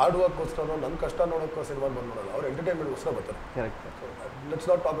ಹಾರ್ಡ್ ವರ್ಕ್ಗೋಸ್ಕರ ನನ್ನ ಕಷ್ಟ ನೋಡೋಕ್ಕೋ ಸಿನಿಮಾ ಬಂದು ನೋಡಲ್ಲ, ಅವ್ರು ಎಂಟರ್ಟೈನ್ಮೆಂಟ್ಗೋಸ್ಕರ ಬರ್ತಾರೆ. Correct. Let's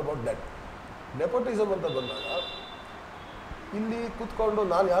not talk about that. Nepotism ಅಂತ ಬಂದಾಗ ಇಲ್ಲಿ ಕೂತ್ಕೊಂಡು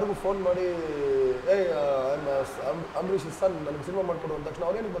ನಾನು ಯಾರಿಗೂ ಫೋನ್ ಮಾಡಿ ಅಂಬರೀಷ್ ಸನ್ ನನಗೆ ಸಿನಿಮಾ ಮಾಡ್ಕೊಡು ಅಂದ ತಕ್ಷಣ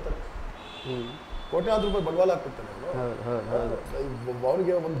ಅವ್ರೇನಿಗೆ ಬರ್ತಾರೆ, ಕೋಟ್ಯಾಂತರ ರೂಪಾಯಿ ಬಂಡವಾಳ ಹಾಕ್ಬಿಡ್ತಾನೆ ಅವನು.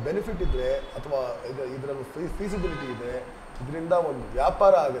 ಅವನಿಗೆ ಒಂದು ಬೆನಿಫಿಟ್ ಇದ್ರೆ ಅಥವಾ ಇದರಲ್ಲಿ ಫೀಸಿಬಿಲಿಟಿ ಇದೆ, ಇದರಿಂದ ಒಂದು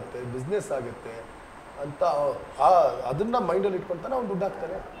ವ್ಯಾಪಾರ ಆಗುತ್ತೆ, ಬಿಸ್ನೆಸ್ ಆಗುತ್ತೆ ಅಂತ ಅದನ್ನ ಮೈಂಡಲ್ಲಿ ಇಟ್ಕೊಂತಾನೆ ಅವ್ನು ದುಡ್ಡು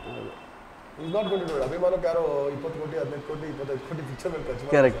ಹಾಕ್ತಾನೆ. Is not going to do. ಅಭಿಮಾನಕ್ಕೆ ಯಾರೋ 20 ಕೋಟಿ 15 ಕೋಟಿ 25 ಕೋಟಿ ಪಿಕ್ಚರ್ ಮೇಲೆ ಖರ್ಚು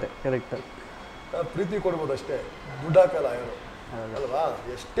ಕರೆಕ್ಟ್ ಪ್ರೀತಿ ಕೊಡ್ಬೋದು ಅಷ್ಟೇ, ದುಡ್ಡು ಹಾಕಲ್ಲ ಯಾರು ಅಲ್ವಾ.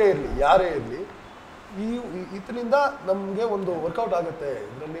 ಎಷ್ಟೇ ಇರಲಿ ಯಾರೇ ಇರಲಿ, ಇದರಿಂದ ನಮಗೆ ಒಂದು ವರ್ಕೌಟ್ ಆಗುತ್ತೆ,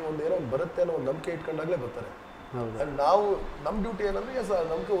 ಇದರಲ್ಲಿ ಒಂದು ಏನೋ ಒಂದು ಬರುತ್ತೆ ಅನ್ನೋ ಒಂದು ನಂಬಿಕೆ ಇಟ್ಕೊಂಡಾಗಲೇ ಬರ್ತಾರೆ. ಆ್ಯಂಡ್ ನಾವು ನಮ್ಮ ಡ್ಯೂಟಿ ಏನಂದ್ರೆ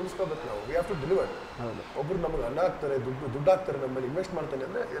ನಂಬಿಕೆ ಉಳಿಸ್ಕೋಬೇಕು ನಾವು. We have to deliver. ಒಬ್ರು ನಮಗೆ ಅನ್ನ ಹಾಕ್ತಾರೆ, ದುಡ್ಡು ಹಾಕ್ತಾರೆ, ನಮ್ಮ ಮೇಲೆ ಇನ್ವೆಸ್ಟ್ ಮಾಡ್ತಾನೆ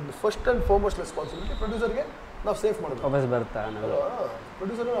ಅಂದರೆ ಫಸ್ಟ್ ಆ್ಯಂಡ್ ಫಾರ್ಮೋಸ್ಟ್ ರೆಸ್ಪಾನ್ಸಿಬಿಲಿಟಿ ಪ್ರೊಡ್ಯೂಸರ್ಗೆ ನಾವು ಸೇಫ್ ಮಾಡಬೇಕು.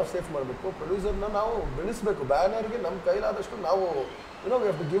 ಪ್ರೊಡ್ಯೂಸರ್ನ ನಾವು ಸೇಫ್ ಮಾಡಬೇಕು, ಪ್ರೊಡ್ಯೂಸರ್ನ ನಾವು ಬೆಳೆಸಬೇಕು. ಬ್ಯಾನರ್ಗೆ ನಮ್ಮ ಕೈಲಾದಷ್ಟು ನಾವು we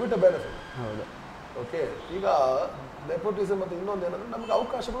have to give it a benefit. Okay, ಈಗ ನೆಪೋಟಿಸಮ್ ಮತ್ತು ಇನ್ನೊಂದು ಏನಂದರೆ ನಮಗೆ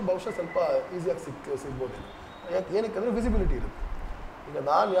ಅವಕಾಶಗಳು ಬಹುಶಃ ಸ್ವಲ್ಪ ಈಸಿಯಾಗಿ ಸಿಗ್ಬೋದು. ಏನಕ್ಕೆ ಅಂದರೆ ವಿಸಿಬಿಲಿಟಿ ಇರುತ್ತೆ. ಈಗ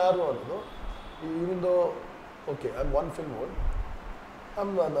ನಾನು ಯಾರು ಅನ್ನೋದು ಇವೊಂದು okay I am one film old,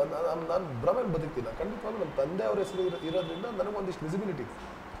 ನಾನು ಭ್ರಮೇಲೆ ಬದುಕ್ತಿಲ್ಲ. ಖಂಡಿತವಾಗ್ಲೂ ನಮ್ಮ ತಂದೆ ಅವ್ರ ಹೆಸರು ಇರೋದ್ರಿಂದ ನನಗೊಂದಿಷ್ಟು ವಿಸಿಬಿಲಿಟಿ ಇದೆ,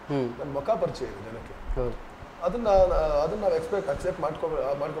 ನನ್ನ ಮುಖ ಪರಿಚಯ ಇದೆ ಜನಕ್ಕೆ. ಅದನ್ನು ನಾವು ಅಕ್ಸೆಪ್ಟ್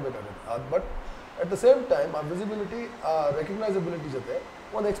ಮಾಡ್ಕೋಬೇಕಾಗುತ್ತೆ. But at the same time ಆ ವಿಸಿಬಿಲಿಟಿ, ಆ ರೆಕಗ್ನೈಸಬಿಲಿಟಿ ಜೊತೆ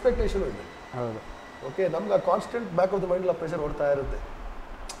ಒಂದು ಎಕ್ಸ್ಪೆಕ್ಟೇಷನು ಇದೆ. ಓಕೆ, ನಮ್ಗೆ ಆ constant back of the mind pressure ಓಡ್ತಾ ಇರುತ್ತೆ,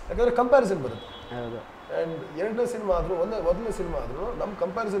 ಯಾಕಂದರೆ ಕಂಪ್ಯಾರಿಸನ್ ಬರುತ್ತೆ. ಆ್ಯಂಡ್ ಎರಡನೇ ಸಿನಿಮಾ ಆದರೂ ಮೊದಲನೇ ಸಿನಿಮಾ ಆದರೂ ನಮ್ಮ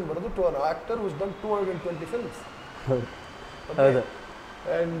ಕಂಪ್ಯಾರಿಸನ್ ಬರೋದು to an actor which done 220 films.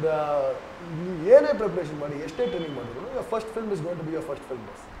 And ನೀವು ಏನೇ ಪ್ರಿಪ್ರೇಷನ್ ಮಾಡಿ, ಎಷ್ಟೇ ಟ್ರೈನಿಂಗ್ ಮಾಡಿದ್ರು, your first film is going to be your first film,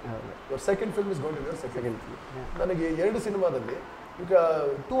 your second film is going to be your second film. ನನಗೆ 2 ಸಿನಿಮಾದಲ್ಲಿ ಈಗ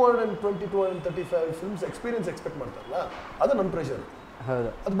 220-235 ಫಿಲ್ಮ್ಸ್ ಎಕ್ಸ್ಪೀರಿಯನ್ಸ್ ಎಕ್ಸ್ಪೆಕ್ಟ್ ಮಾಡ್ತಾರಲ್ಲ, ಅದು ನನ್ನ ಪ್ರೆಷರ್.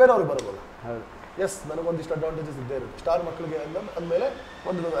 ಅದು ಬೇರೆ ಅವ್ರಿಗೆ ಬರೋಲ್ಲ. ಎಸ್, ನನಗೊಂದಿಷ್ಟು ಅಡ್ವಾಂಟೇಜಸ್ ಇದ್ದೇ ಇರುತ್ತೆ. ಸ್ಟಾರ್ ಮಕ್ಕಳಿಗೆ ಅಂದಮೇಲೆ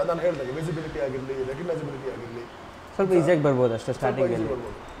ಒಂದು ನಾನು ಹೇಳಿದಾಗ ವಿಸಿಬಿಲಿಟಿ ಆಗಿರಲಿ, ರೆಕಗ್ನೈಸಬಿಲಿಟಿ ಆಗಿರಲಿ, ಸ್ವಲ್ಪ ಈಸಿಯಾಗಿ ಬರ್ಬೋದು ಅಷ್ಟೇ, ಸ್ಟಾರ್ಟಿಂಗ್ ಬರ್ಬೋದು.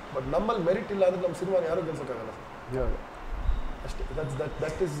 ಬಟ್ ನಮ್ಮಲ್ಲಿ ಮೆರಿಟ್ ಇಲ್ಲ ಅಂದರೆ ನಮ್ಮ ಸಿನಿಮಾ ಯಾರೂ ಗೆಲ್ಸೋಕ್ಕಾಗಲ್ಲ ಅಷ್ಟೇ.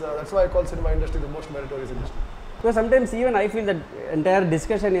 That's why I call cinema industry the most meritorious industry. Because sometimes even I feel that entire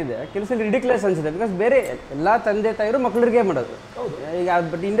discussion ಇದೆ ಕೆಲಸ ರಿಡಿಕ್ಯುಲಸ್ ಅನ್ಸುತ್ತೆ. ಬಿಕಾಸ್ ಬೇರೆ ಎಲ್ಲ ತಂದೆ ತಾಯಿರು ಮಕ್ಕಳಿಗೆ ಮಾಡೋದು. ಈಗ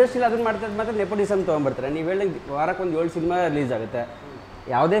ಬಟ್ ಇಂಡಸ್ಟ್ರಿಲಿ ಅದನ್ನು ಮಾಡ್ತಾರೆ, ಮಾತ್ರ ನೆಪೋಟಿಸಮ್ ತೊಗೊಂಡ್ಬರ್ತಾರೆ. ನೀವು ಹೇಳಿದಂಗೆ ವಾರಕ್ಕೆ ಒಂದು 7 ಸಿನಿಮಾ ರಿಲೀಸ್ ಆಗುತ್ತೆ,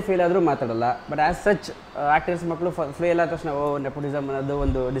 ಯಾವುದೇ ಫೇಲ್ ಆದರೂ ಮಾತಾಡಲ್ಲ. ಬಟ್ ಆ್ಯಸ್ ಸಚ್ ಆ್ಯಕ್ಟರ್ಸ್ ಮಕ್ಕಳು ಫೇಲ್ ಆದ ತಕ್ಷಣ ನೆಪೋಟಿಸಮ್ ಅನ್ನೋದು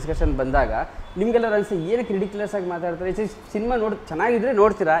ಒಂದು ಡಿಸ್ಕಷನ್ ಬಂದಾಗ ನಿಮಗೆಲ್ಲ ಅನಿಸಿ ಏನಕ್ಕೆ ರಿಡಿಕ್ಯುಲಸ್ ಆಗಿ ಮಾತಾಡ್ತಾರೆ. ಸಿನಿಮಾ ಚೆನ್ನಾಗಿದ್ರೆ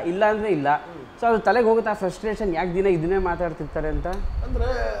ನೋಡ್ತೀರಾ, ಇಲ್ಲ ಅಂದರೆ ಇಲ್ಲ. ಸೊ ಅದು ತಲೆಗೆ ಹೋಗುತ್ತೆ ಆ ಫ್ರಸ್ಟ್ರೇಷನ್, ಯಾಕೆ ಇದನ್ನೇ ಮಾತಾಡ್ತಿರ್ತಾರೆ ಅಂತ. ಅಂದರೆ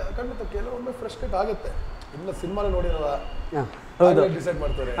ಖಂಡಿತ ಕೆಲವೊಮ್ಮೆ ಫ್ರಸ್ಟ್ರೇಟ್ ಆಗುತ್ತೆ. ಇನ್ನು ಸಿನಿಮಾನ ನೋಡಿರಲ್ಲ, ಡಿಸೈಡ್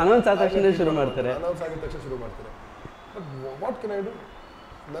ಮಾಡ್ತಾರೆ, ಅನೌನ್ಸ್ ಆದ ತಕ್ಷಣ ಶುರು ಮಾಡ್ತಾರೆ. But what can I do?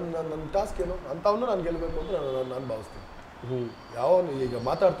 ನನ್ನ ಟಾಸ್ಕ್ ಏನು ಅಂಥವನ್ನ ನಾನು ಗೆಲ್ಲಬೇಕು ಅಂತ ನಾನು ಭಾವಿಸ್ತೀನಿ. ಯಾವನು ಈಗ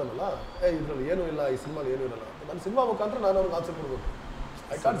ಮಾತಾಡ್ತಾನಲ್ಲ, ಇದರಲ್ಲಿ ಏನೂ ಇಲ್ಲ, ಈ ಸಿನಿಮಾಲಿ ಏನೂ ಇರಲ್ಲ, ನನ್ನ ಸಿನಿಮಾ ಮುಖಾಂತರ ನಾನು ಅವ್ರಿಗೆ ಆನ್ಸರ್ ಕೊಡ್ಬೇಕು.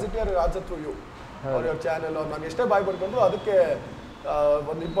 I can't sit here answer through you are your channel. ನಾನು ಎಷ್ಟೇ ಬಾಯ್ ಪಡ್ಕೊಂಡ್ರು ಅದಕ್ಕೆ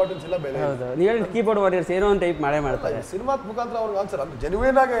ಒಂದು ಇಂಪಾರ್ಟೆನ್ಸ್ ಇಲ್ಲ, ಬೆಲೆ. ನೀವು ಕೀಬೋರ್ಡ್ ವಾರಿಯರ್ಸ್ ಏನೋ ಒಂದು ಟೈಪ್ ಮಾಡ್ತಾರೆ. ಸಿನಿಮಾ ಮುಖಾಂತರ ಅವ್ರಿಗೆ ಆನ್ಸರ್ ಅಂದ್ರೆ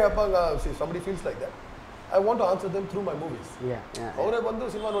ಜೆನ್ಯೂನ್ ಆಗಿ somebody feels like that. I want to answer them through my movies. ಅವರೇ ಬಂದು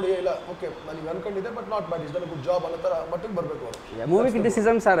ಸಿನಿಮಾ ನೋಡಿ, ಇಲ್ಲ ಓಕೆ ನನಗೆ ಅನ್ಕೊಂಡಿದ್ದೆ but not bad, is done good job ಅನ್ನೋ ಥರ ಮಟ್ಟಿಗೆ ಬರಬೇಕು ಅವರು. Movie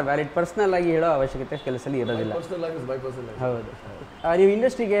criticisms R valid, personal ಆಗಿ ಹೇಳೋ ಅವಶ್ಯಕತೆ ಕೆಲಸದಲ್ಲಿ ಇರೋದಿಲ್ಲ. ಪರ್ಸನಲ್ ಆಗಿ ಮೈ ಪರ್ಸನಲ್. ಹೌದು. ನೀವು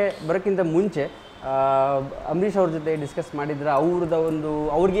ಇಂಡಸ್ಟ್ರಿಗೆ ಬರೋಕ್ಕಿಂತ ಮುಂಚೆ ಅಂಬರೀಷ್ ಅವ್ರ ಜೊತೆ ಡಿಸ್ಕಸ್ ಮಾಡಿದ್ರೆ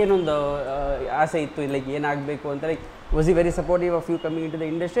ಅವ್ರಿಗೇನೊಂದು ಆಸೆ ಇತ್ತು, ಲೈಕ್ ಏನಾಗಬೇಕು ಅಂತ, like was he very supportive of you coming in to the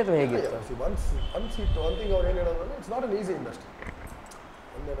industry ಅಥವಾ ಹೇಗಿತ್ತು? ಒನ್ ಅವ್ರು ಏನು ಹೇಳೋದು, it's not an easy industry.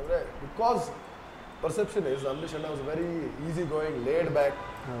 ಒಂದೇನಂದರೆ because perception is Ambareesh ಅಣ್ಣ was very easy going, laid back,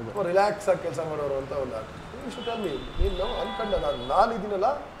 relax ಆಗಿ ಕೆಲಸ ಮಾಡೋರು ಅಂತ ಒಂದು ಆಟ. ಇಷ್ಟು ಟೆಲ್ ಮೀ, ನೀನು ಅನ್ಕೊಂಡ ನಾನು ಇದೀನಲ್ಲ,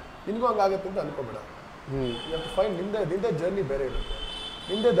 ನಿನಗೂ ಹಂಗಾಗತ್ತೆ ಅಂತ ಅನ್ಕೋಬೇಡ. You have to find ನಿಂದೇ journey ಬೇರೆ ಇರುತ್ತೆ,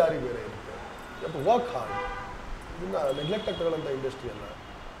 ನಿಂದೇ ದಾರಿ ಬೇರೆ ಇರುತ್ತೆ. You have to work hard. ಇದನ್ನು ನೆಗ್ಲೆಕ್ಟ್ ಆಗಿ ತಗೊಳ್ಳೋಂಥ ಇಂಡಸ್ಟ್ರಿ ಅಲ್ಲ,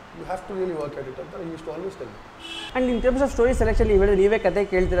 you have to really work at it ಅಂತ you to always tell. And in terms of story selection ನೀವು ಹೇಳಿದ್ರೆ ನೀವೇ ಕತೆ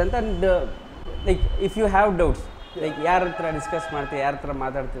ಕೇಳ್ತೀರಂತ. And like if you have doubts, like ಯಾರ ಹತ್ರ ಡಿಸ್ಕಸ್ ಮಾಡ್ತೀರಾ, ಯಾರ ಹತ್ರ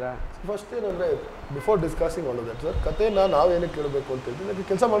ಮಾತಾಡ್ತೀರಾ? ಫಸ್ಟ್ ಏನಂದರೆ before discussing all of that sir, ಕತೆನ ನಾವೇನಕ್ಕೆ ಕೇಳಬೇಕು ಅಂತ ಹೇಳ್ತೀವಿ,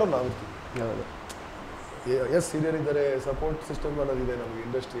 ಕೆಲಸ ಮಾಡೋರು ನಾವಿರ್ತೀವಿ. ಹೌದು, ಎಸ್ ಸೀನಿಯರ್ ಇದ್ದಾರೆ, ಸಪೋರ್ಟ್ ಸಿಸ್ಟಮ್ ಅನ್ನೋದಿದೆ ನಮಗೆ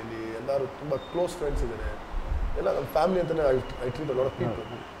ಇಂಡಸ್ಟ್ರಿಯಲ್ಲಿ, ಎಲ್ಲರೂ ತುಂಬ ಕ್ಲೋಸ್ ಫ್ರೆಂಡ್ಸ್ ಇದ್ದಾರೆ, ಎಲ್ಲ ನಮ್ಮ ಫ್ಯಾಮಿಲಿ ಅಂತಲೇ I treat a lot of people.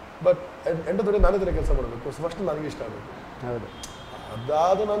 But end of the day ನಾನೇ ಥರ ಕೆಲಸ ಮಾಡಬೇಕು, ಫಸ್ಟ್ ನನಗೆ ಇಷ್ಟ ಆಗಬೇಕು. ಹೌದು,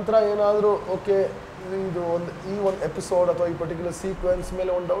 ಅದಾದ ನಂತರ ಏನಾದರೂ ಓಕೆ ಇದು ಈ ಒಂದು ಎಪಿಸೋಡ್ ಅಥವಾ ಈ ಪರ್ಟಿಕ್ಯುಲರ್ ಸೀಕ್ವೆನ್ಸ್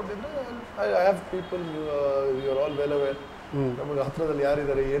ಮೇಲೆ ಒಂದು ಡೌಟ್ ಇದ್ದರೆ I have people you are all well aware. ನಮಗೆ ಹತ್ರದಲ್ಲಿ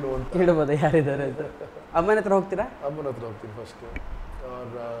ಯಾರಿದ್ದಾರೆ ಏನು ಅಂತ ಹೇಳ್ಬೋದು, ಯಾರಿದ್ದಾರೆ ಅಂತ. ಅಮ್ಮನ ಹತ್ರ ಹೋಗ್ತೀರಾ? ಅಮ್ಮನ ಹತ್ರ ಹೋಗ್ತೀನಿ ಫಸ್ಟು,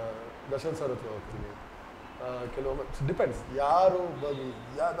 ದರ್ಶನ್ ಸರ್ ಹತ್ರ ಹೋಗ್ತೀನಿ. ಕೆಲವೊಮ್ಮೆ ಡಿಪೆಂಡ್ಸ್ ಯಾರು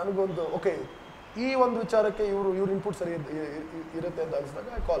ನನಗೊಂದು ಓಕೆ ಈ ಒಂದು ವಿಚಾರಕ್ಕೆ ಇವ್ರ ಇನ್ಪುಟ್ ಸರಿ ಇರುತ್ತೆ ಅಂತ ಅನಿಸಿದಾಗ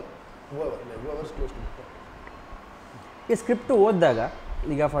I call whoever's close to me. ಈ ಸ್ಕ್ರಿಪ್ಟ್ ಓದಿದಾಗ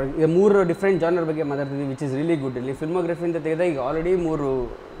ಈಗ ಈಗ 3 ಡಿಫ್ರೆಂಟ್ ಜಾನರ್ ಬಗ್ಗೆ ಮಾತಾಡ್ತಿದ್ವಿ, ವಿಚ್ ಇಸ್ ರಿಲಿ ಗುಡ್. ಇಲ್ಲಿ ಫಿಲ್ಮೋಗ್ರಫಿ ಅಂತ ತೆಗೆದಾಗ ಈಗ ಆಲ್ರೆಡಿ 3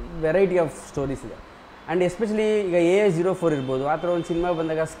 ವೆರೈಟಿ ಆಫ್ ಸ್ಟೋರೀಸ್ ಇದೆ. ಆ್ಯಂಡ್ ಎಸ್ಪೆಷಲಿ ಈಗ AA04 ಇರ್ಬೋದು, ಆ ಥರ ಒಂದು ಸಿನಿಮಾ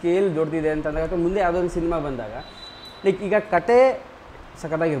ಬಂದಾಗ ಸ್ಕೇಲ್ ದೊಡ್ಡದಿದೆ ಅಂತ ಅಂದಾಗ, ಅಥವಾ ಮುಂದೆ ಯಾವುದೋ ಒಂದು ಸಿನಿಮಾ ಬಂದಾಗ ಲೈಕ್ ಈಗ ಕತೆ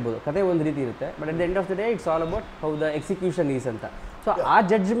ಸಖತ್ತಾಗಿರ್ಬೋದು, ಕತೆ ಒಂದು ರೀತಿ ಇರುತ್ತೆ, but at the end of the day it's all about how the execution is ಅಂತ. ಸೊ ಆ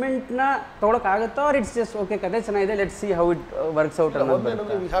ಜಡ್ಜ್ಮೆಂಟ್ನ ತೊಗೊಳಕ್ಕಾಗುತ್ತೋ ಆರ್ ಇಟ್ಸ್ ಜಸ್ಟ್ ಓಕೆ ಕತೆ ಚೆನ್ನಾಗಿದೆ, let's see how it works out ಅನ್ನೋದು.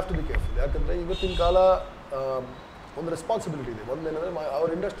 We have to be careful, ಯಾಕಂದರೆ ಇವತ್ತಿನ ಕಾಲ ಒಂದು ರೆಸ್ಪಾನ್ಸಿಬಿಲಿಟಿ ಇದೆ. ಒಂದೇನಂದರೆ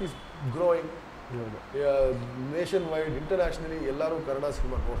hour industry is growing nation wide, internationally ಎಲ್ಲರೂ ಕನ್ನಡ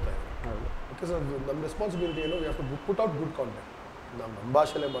ಸಿನಿಮಾ ನೋಡ್ತಾ ಇದ್ದಾರೆ. ಬಿಕಾಸ್ ನಮ್ಮ ರೆಸ್ಪಾನ್ಸಿಬಿಲಿಟಿ ಏನು, we have to put out good content. ನಮ್ಮ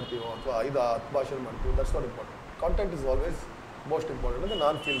ಭಾಷೆಯಲ್ಲೇ ಮಾಡ್ತೀವೋ ಅಥವಾ 5-10 ಭಾಷೆಯಲ್ಲಿ ಮಾಡ್ತೀವಿ, that's not important. Content is always most important ಅಂತ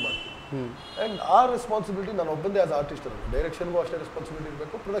ನಾನು ಫೀಲ್ ಮಾಡ್ತೀನಿ. ಆ್ಯಂಡ್ ಆ ರೆಸ್ಪಾನ್ಸಿಬಿಲಿಟಿ ನಾನು ಒಬ್ಬಂದೇ ಆಸ್ ಆರ್ಟಿಸ್ಟ್ ಅಲ್ಲ, ಡೈರೆಕ್ಷನ್ಗೂ ಅಷ್ಟೇ ರೆಸ್ಪಾನ್ಸಿಬಿಲಿಟಿ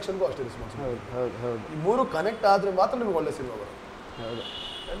ಇರಬೇಕು, ಪ್ರೊಡಕ್ಷನ್ಗೂ ಅಷ್ಟೇ ರೆಸ್ಪಾನ್ಸಿಬಿಲಿಟಿ. ಈ 3 ಕನೆಕ್ಟ್ ಆದರೆ ಮಾತ್ರ ನಿಮ್ಗೆ ಒಳ್ಳೆ ಸಿನಿಮಾ ಬರೋದು.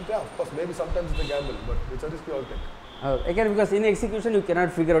 And of course may be sometimes it's a gamble, but it's a risk you all take. ಹೌದು, ಯಾಕೆಂದ್ರೆ because in execution you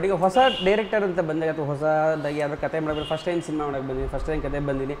cannot figure out. ಈಗ ಹೊಸ ಡೈರೆಕ್ಟರ್ ಅಂತ ಬಂದಾಗ ಅಥವಾ ಹೊಸದಾಗಿ ಯಾವ್ದು ಕತೆ ಮಾಡಬೇಕು, ಫಸ್ಟ್ ಟೈಮ್ ಸಿನಿಮಾ ಮಾಡಕ್ಕೆ ಬಂದಿನಿ, ಫಸ್ಟ್ ಟೈಮ್ ಕತೆ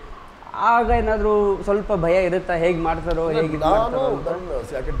ಬಂದಿನಿ, ಆಗ ಏನಾದರೂ ಸ್ವಲ್ಪ ಭಯ ಇರುತ್ತಾ, ಹೇಗೆ ಮಾಡ್ತಾರೋ, ಹೇಗೆ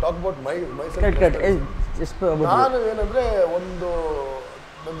ನಾನು ಏನಂದರೆ ಒಂದು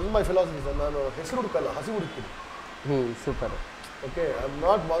ಮೈ ಫಿಲಾಸಫಿ ಸರ್, ನಾನು ಹೆಸರು ಹುಡುಕಲ್ಲ, ಹಸಿ ಹುಡುಕ್ತೀನಿ. Super. Okay, I am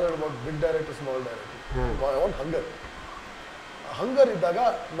not bothered about big director, small director. I want ಹಂಗರ್ ಇದ್ದಾಗ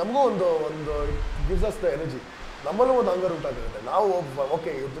ನಮಗೂ ಒಂದು ಗಿವ್ಸ್ ಅಸ್ ದ ಎನರ್ಜಿ. ನಮ್ಮಲ್ಲೂ ಒಂದು ಹಂಗರ್ ಉಂಟಾಗಿರುತ್ತೆ. ನಾವು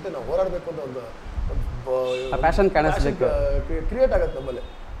ಓಕೆ ಇವ್ರ ಜೊತೆ ನಾವು ಹೋರಾಡಬೇಕು ಅಂತ ಒಂದು ಪ್ಯಾಷನ್ ಕ್ರಿಯೇಟ್ ಆಗುತ್ತೆ ನಮ್ಮಲ್ಲಿ.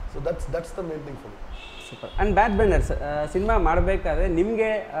 So that's the main thing for me. Super. And back ಬೆಂಡರ್ಸ್ cinema ಮಾಡಬೇಕಾದ್ರೆ ನಿಮಗೆ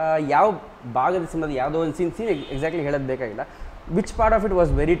ಯಾವ ಭಾಗದ ಸಿನಿಮಾದ ಯಾವುದೋ ಒಂದು ಸೀನ್ ಎಕ್ಸಾಕ್ಟ್ಲಿ ಹೇಳೋದು ಬೇಕಾಗಿಲ್ಲ, which part of it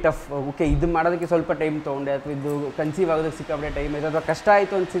was very tough? Okay, ಇದು ಮಾಡೋದಕ್ಕೆ ಸ್ವಲ್ಪ ಟೈಮ್ ತೊಗೊಂಡೆ, ಅಥವಾ ಇದು ಕನ್ಸೀವ್ ಆಗೋದಕ್ಕೆ ಸಿಕ್ಕಾಪಟ್ಟೆ ಟೈಮ್ ಇದೆ, ಅಥವಾ ಕಷ್ಟ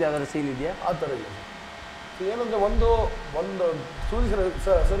ಆಯಿತು ಅನಿಸಿದೆ ಯಾವ್ದಾದ್ರು ಸೀನ್ ಇದೆಯಾ? ಆ ಥರ ಇಲ್ಲ. ಸೊ ಏನಂದರೆ ಒಂದು ಸೂರಿ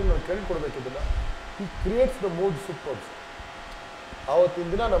ಸರ್ ನಾವು ಕೇಳ್ಕೊಡ್ಬೇಕಿದ್ದಲ್ಲ, ಹಿ ಕ್ರಿಯೇಟ್ಸ್ ದ ಮೂಡ್ ಸೂಪರ್ಸ್. ಆವತ್ತಿನ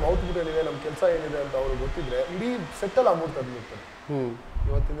ದಿನ ನಮ್ಮ ಔಟ್ಪುಟ್ ಏನಿದೆ, ನಮ್ಮ ಕೆಲಸ ಏನಿದೆ ಅಂತ ಅವ್ರಿಗೆ ಗೊತ್ತಿದ್ರೆ ಇಡೀ ಸೆಟ್ಟಲ್ಲಿ ಆ ಮೂಡ್ ತಂದಿರ್ತಾರೆ.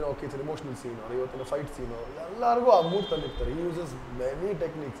 ಇವತ್ತಿನ ದಿನ ಓಕೆ ಇಟ್ಸ್ ಎಮೋಷನಲ್ ಸೀನು, ಇವತ್ತಿನ ಫೈಟ್ ಸೀನು, ಎಲ್ಲರಿಗೂ ಆ ಮೂಡ್ ತಂದಿರ್ತಾರೆ. ಈ ಯೂಸಸ್ ಮೆನಿ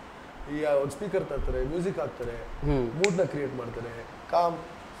ಟೆಕ್ನಿಕ್ಸ್. ಈಗ ಒಂದು ಸ್ಪೀಕರ್ ತರ್ತಾರೆ, ಮ್ಯೂಸಿಕ್ ಹಾಕ್ತಾರೆ, ಮೂಡ್ನ ಕ್ರಿಯೇಟ್ ಮಾಡ್ತಾರೆ. ಕಾಮ್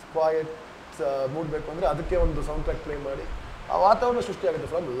ಕ್ವಾಯಟ್ ಮೂಡ್ ಬೇಕು ಅಂದರೆ ಅದಕ್ಕೆ ಒಂದು ಸೌಂಡ್ ಟ್ರ್ಯಾಕ್ ಪ್ಲೇ ಮಾಡಿ ಆ ವಾತಾವರಣ ಸೃಷ್ಟಿಯಾಗುತ್ತೆ.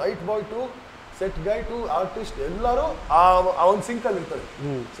 From light boy to set Guy to artist ಎಲ್ಲರೂ ಆ ಒಂದು ಸಿಂಕಲ್ಲಿ ಇರ್ತಾರೆ.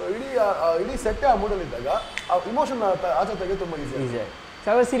 ಸೊ ಇಡೀ ಸೆಟ್ಟೇ ಆ ಮೂಡಲ್ಲಿ ಇದ್ದಾಗ ಆ ಇಮೋಷನ್ ಆಚೆ ತೆಗೆ ತುಂಬ ಈಸಿ.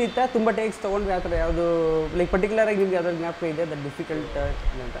 ಯಾವ ಸೀನ್ ಇತ್ತಾ ತುಂಬ ಟೇಕ್ಸ್ ತೊಗೊಂಡ್ರೆ ಆ ಥರ ಯಾವುದು ಲೈಕ್ ಪರ್ಟಿಕ್ಯುಲರಾಗಿ ನಿಮ್ಗೆ ಯಾವ್ದಾದ್ರು ಜ್ಞಾಪಕ ಇದೆ ದಟ್ ಡಿಫಿಕಲ್ಟ್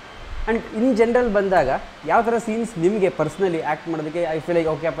ಅಂತ? ಆ್ಯಂಡ್ ಇನ್ ಜನರಲ್ ಬಂದಾಗ ಯಾವ ಥರ ಸೀನ್ಸ್ ನಿಮಗೆ ಪರ್ಸ್ನಲಿ ಆ್ಯಕ್ಟ್ ಮಾಡೋದಕ್ಕೆ ಐ ಫೀಲ್ ಲೈಕ್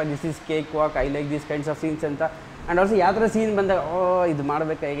ಓಕೆ ಅಪ್ಪ this is cake walk, I like this kinds of scenes ಅಂತ? ಆ್ಯಂಡ್ ಆಲ್ಸೋ ಯಾವ ಥರ ಸೀನ್ ಬಂದಾಗ ಇದು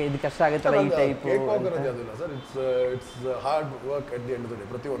ಮಾಡಬೇಕಾ, ಈಗ ಇದು ಕಷ್ಟ ಆಗುತ್ತಲ್ಲ ಈ type?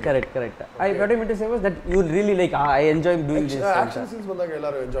 Correct. I what I mean to say was that you really like I enjoy doing this. Action scenes ಬಂದಾಗ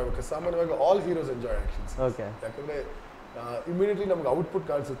ಎಲ್ಲರೂ ಎಂಜಾಯ್ ಮಾಡಬೇಕು. ಸಾಮಾನ್ಯವಾಗಿ all heroes enjoy actions. Okay, ಯಾಕಂದರೆ ಇಮಿಡಿಯೇಟ್ಲಿ ನಮ್ಗೆ ಔಟ್ಪುಟ್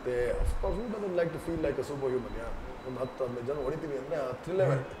ಕಾಣಿಸುತ್ತೆ. Of course we don't like to feel like a super human. ಒಂದು 10-15 ಜನ ಹೊಡಿತೀವಿ ಅಂದರೆ ಥ್ರಿಲ್ಲೇ.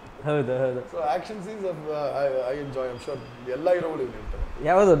 ಹೌದು. So action scenes I enjoy. I am sure ಎಲ್ಲ ಹೀರೋಗಳು ಹೇಳ್ತಾರೆ.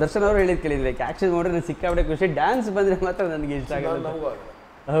 ಯಾವುದು ದರ್ಶನ್ ಅವರು ಹೇಳಿದ್ ಕೇಳಿದ್ರೆ ಲೈಕ್ ಆಕ್ಷನ್ ನೋಡಿದ್ರೆ ನನಗೆ ಸಿಕ್ಕಾಬಿಟ್ಟೆ ಖುಷಿ, ಡ್ಯಾನ್ಸ್ ಬಂದರೆ ಮಾತ್ರ ನನಗೆ ಇಷ್ಟ ಆಗುತ್ತೆ.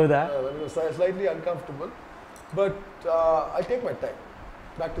 ಹೌದಾ? ನನಗೆ slightly uncomfortable, but I take my time.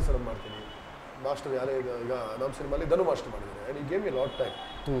 Practice ಎಲ್ಲ ಮಾಡ್ತೀನಿ. ಮಾಸ್ಟರ್ ಯಾರೇ ಈಗ ನಮ್ಮ ಸಿನಿಮಾಲಿ ಧನು ಮಾಸ್ಟರ್ ಮಾಡಿದ್ದಾರೆ, ಆ್ಯಂಡ್ ಈ ಗೇಮ್ ಮಿ ಲಾಟ್ ಟೈಮ್.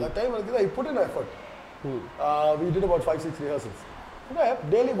 ಆ ಟೈಮ್ ಅಂತಿದೆ I put in effort. We did about 5-6 rehearsals. ಅಂದರೆ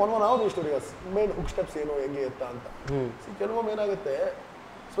ಡೈಲಿ 1 hour ಇಷ್ಟು ರಿಹರ್ಸ್, ಮೇನ್ ಹುಕ್ ಸ್ಟೆಪ್ಸ್ ಏನು, ಹೆಂಗೆ ಎತ್ತ ಅಂತ. ಕೆಲವೊಮ್ಮೆ ಏನಾಗುತ್ತೆ,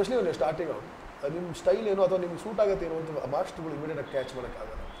 ಸ್ಪೆಷಲಿ ನೀವು ಸ್ಟಾರ್ಟಿಂಗ್ ಔಟ್, ನಿಮ್ಮ ಸ್ಟೈಲ್ ಏನು ಅಥವಾ ನಿಮ್ಗೆ ಸೂಟ್ ಆಗುತ್ತೆ ಏನು ಅಂತ ಮಾಸ್ಟರ್ಗಳು ಇಮಿಡಿಯೇಟ್ ಕ್ಯಾಚ್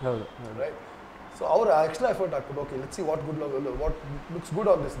ಮಾಡೋಕ್ಕಾಗಲ್ಲ. ಹೌದು, ರೈಟ್? ಸೊ ಅವ್ರು ಎಕ್ಸ್ಟ್ರಾ ಎಫರ್ಟ್ ಹಾಕ್ಬಿಟ್ಟು okay let's see what looks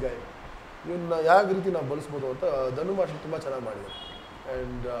good on this guy, ಇವನ್ನ ಯಾವ ರೀತಿ ನಾವು ಬಳಸ್ಬೋದು ಅಂತ ಧನು ಮಾಸ್ಟರ್ ತುಂಬ ಚೆನ್ನಾಗಿ ಮಾಡಿದ್ದಾರೆ.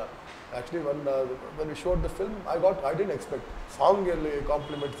 And actually when we showed the film I didn't expect ಸಾಂಗಲ್ಲಿ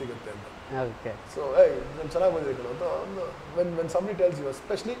compliment ಸಿಗುತ್ತೆ ಅಂತ. ಓಕೆ. ಸೊ ನಾನು ಚೆನ್ನಾಗಿ ಬಂದಿದೆ ಕಣ ಅಂತ ಒಂದು when ಸಮ್ಬಡಿ tells you,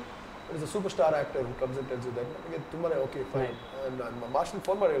 especially it is a super star actor who comes and tells you that, ನನಗೆ ತುಂಬಾ ಓಕೆ ಫೈನ್. ನಾನು ಮಾಸ್ಟರ್ಗೆ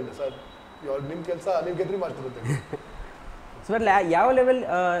ಫೋನ್ ಮಾಡಿ ಹೇಳಿದೆ, ಸರ್ ನಿಮ್ಮ ಕೆಲಸ ನೀವು ಗೆದ್ರಿ ಮಾಸ್ಟರ್ ಅಂತ. ಸೊ ಯಾವ ಲೆವೆಲ್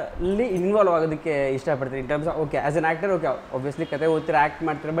ಅಲ್ಲಿ ಇನ್ವಾಲ್ವ್ ಆಗೋದಕ್ಕೆ ಇಷ್ಟಪಡ್ತೀರಿ in terms of okay as N actor? Okay obviously ಕತೆ ಓದ್ತೀರ, ಆ್ಯಕ್ಟ್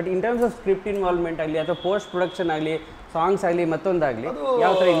ಮಾಡ್ತೀರಾ, but in terms of script involvement ಆಗಲಿ ಅಥವಾ ಪೋಸ್ಟ್ ಪ್ರೊಡಕ್ಷನ್ ಆಗಲಿ, ಸಾಂಗ್ಸ್ ಆಗಲಿ, ಮತ್ತೊಂದಾಗಲಿ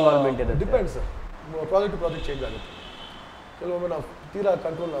ಯಾವ ಥರ ಇನ್ವಾಲ್ವ್ಮೆಂಟ್ ಇರುತ್ತೆ? Depends. Project to project change ಆಗುತ್ತೆ. ಕೆಲವೊಮ್ಮೆ ನಾವು ತೀರಾ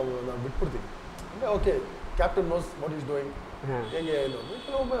ಕಂಟ್ರೋಲ್ ನಾವು ಬಿಟ್ಬಿಡ್ತೀವಿ. ಅಂದರೆ okay captain knows what is doing, ಹೇಗೆ ಏನು.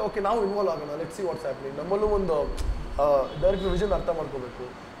 ಕೆಲವೊಮ್ಮೆ ಓಕೆ ನಾವು ಇನ್ವಾಲ್ವ್ ಆಗೋಣ, ಲೆಟ್ಸ್ ಸಿ ವಾಟ್ಸ್ ಹ್ಯಾಪನಿಂಗ್. ನಮ್ಮಲ್ಲೂ ಒಂದು ಡೈರೆಕ್ಟರ್ ವಿಷನ್ ಅರ್ಥ ಮಾಡ್ಕೋಬೇಕು,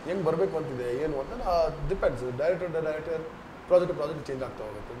 ಹೆಂಗೆ ಬರಬೇಕು ಅಂತಿದೆ ಏನು ಅಂತ. ಡಿಪೆಂಡ್ಸ್, ಡೈರೆಕ್ಟರ್ ಪ್ರಾಜೆಕ್ಟ್ ಚೇಂಜ್ ಆಗ್ತಾ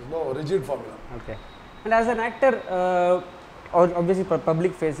ಹೋಗುತ್ತೆ. No rigid formula. Okay. And as an actor obviously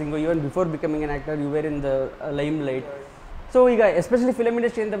public facing, even before becoming an actor you were in the limelight. So ಈಗ ಎಸ್ಪೆಷಲಿ ಫಿಲಮ್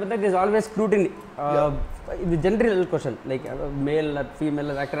ಇಂಡಸ್ಟ್ರಿ ಅಂತ ಬಂದಾಗ there's always scrutiny. ಇದು general question like ಮೇಲ್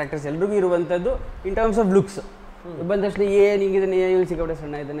female actors ಎಲ್ರಿಗೂ ಇರುವಂಥದ್ದು in terms of looks. ಬಂದಷ್ಟು ಏನು ಹಿಂಗಿದ್ದಾನೆ, ಇವ್ನು ಸಿಕ್ಕಾಪಟ್ಟೆ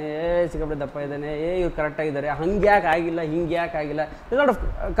ಸಣ್ಣ ಇದ್ದಾನೆ, ಸಿಕ್ಕಾಪಟ್ಟೆ ದಪ್ಪ ಇದ್ದಾನೆ, ಇವ್ರು ಕರೆಕ್ಟಾಗಿದ್ದಾರೆ, ಹಂಗೆ ಯಾಕೆ ಆಗಿಲ್ಲ, ಹಿಂಗೆ ಯಾಕೆ ಆಗಿಲ್ಲ, ಲಾಟ್ ಆಫ್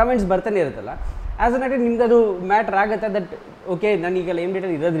ಕಮೆಂಟ್ಸ್ ಬರ್ತಾನೆ ಇರುತ್ತಲ್ಲ. ಆ್ಯಸ್ ಅನ್ ಆಕ್ಟರ್ ನಿಮ್ಗೆ ಅದು ಮ್ಯಾಟ್ರ್ ಆಗುತ್ತೆ ದಟ್ ಓಕೆ ನನಗೀಗ ಲೈಮ್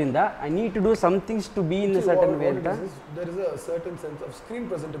ಲೈಟಲ್ಲಿ ಇರೋದ್ರಿಂದ I need to do somethings to B in certain way ಅಂತ. There is a certain sense off screen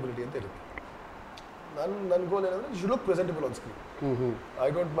ಪ್ರೆಸೆಂಟಬಿಲಿಟಿ ಅಂತ ಇರುತ್ತೆ. ನನ್ನ ಗೋಲ್ ಏನಂದರೆ you should look presentable on screen. I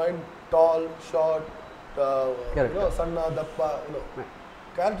don't mind tall, short, ಸಣ್ಣ, ದಪ್ಪ,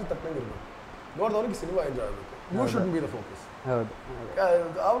 character ತಕ್ಕಂಗೆ ಇರಬೇಕು. ನೋಡಿದವನಿಗೆ ಸಿನಿಮಾ ಎಂಜಾಯ್ ಆಗಬೇಕು. You should be the focus. ಹೌದು,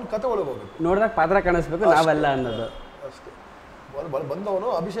 ಅವ್ನ ಕತೆ ಒಳಗೆ ಹೋಗ್ಬೇಕು, ನೋಡಿದಾಗ ಪಾತ್ರ ಕಾಣಿಸ್ಬೇಕು, ನಾವೆಲ್ಲ ಅನ್ನೋದು ಅಷ್ಟೇ. ಬಂದವನು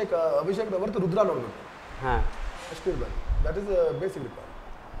ಅಭಿಷೇಕ್ ಹೊರತು ರುದ್ರ ನೋಡಬೇಕು. ಹಾಂ, ಅಷ್ಟಿರ್ಬೇಕು. That is basic requirement.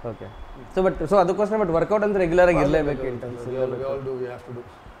 Okay. So ಅದಕ್ಕೋಸ್ಕರ ಬಟ್ ವರ್ಕೌಟ್ ಅಂದ್ರೆ ರೆಗ್ಯುಲರ್ ಆಗಿ ಇರಲೇಬೇಕು.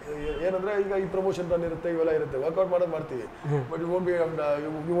 ಏನಂದ್ರೆ ಈಗ ಈ ಪ್ರಮೋಷನ್ ರನ್ ಇರುತ್ತೆ, ಇವೆಲ್ಲ ಇರುತ್ತೆ, ವರ್ಕೌಟ್ ಮಾಡೋದು ಮಾಡ್ತೀವಿ, but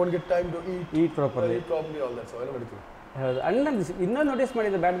you won't get time to eat properly all that. So ಎಲ್ಲ ನಡೀತೀವಿ. ಹೌದು. ಅಂಡ್ ನಾನು ಇನ್ನೂ ನೋಟಿಸ್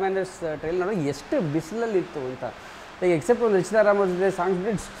ಮಾಡಿದ್ದೆ ಬ್ಯಾಟ್ಮ್ಯಾನರ್ಸ್ ಟ್ರೈಲ್ ನೋಡೋಕೆ ಎಷ್ಟು ಬಿಸಿಲಲ್ಲಿ ಇತ್ತು ಅಂತ. ಲೈಕ್ ಎಕ್ಸೆಪ್ಟ್ ಒಂದು ರಚಿತಾ ರಾಮ್ ಅವ್ರ ಜೊತೆ songs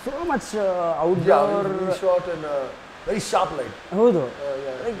it's so much outdoor short and very sharp light. ಹೌದು,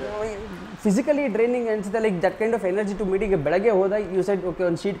 ಲೈಕ್ ಫಿಸಿಕಲಿ ಟ್ರೈನಿಂಗ್ ಅನ್ಸುತ್ತೆ. Like that kind of energy to meeting. ಬೆಳಗ್ಗೆ ಹೋದಾಗ ಯು ಸೈಡ್ ಓಕೆ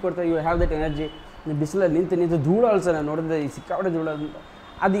ಒಂದು ಶೀಟ್ ಕೊಡ್ತಾರೆ, ಯು ಹ್ಯಾವ್ ದಟ್ ಎನರ್ಜಿ. ಬಿಸಿಲಲ್ಲಿ ನಿಂತು ಧೂಳು ಆಲ್ಸೋ ನಾನು ನೋಡಿದ್ರೆ ಸಿಕ್ಕಾಪಟ್ಟೆ ಧೂಳು.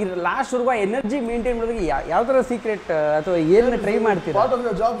 ಅದು ಲಾಸ್ಟ್ವರೆಗೂ ಎನರ್ಜಿ ಮೇಂಟೈನ್ ಮಾಡೋದಕ್ಕೆ ಯಾವ ಥರ ಸೀಕ್ರೆಟ್ ಅಥವಾ ಏನು ಟ್ರೈ ಮಾಡ್ತೀರಾ? Part of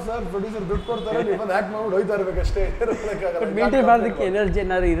the job sir. Producer ದುಡ್ಡು ಕೊಡ್ತಾರೆ, ನೀವು ಆ್ಯಕ್ಟ್ ಮಾಡ್ಬಿಟ್ಟು ಹೋಯ್ತಾ ಇರಬೇಕಷ್ಟೇ. ಮೇಂಟೈನ್ ಮಾಡೋದಕ್ಕೆ ಎನರ್ಜಿ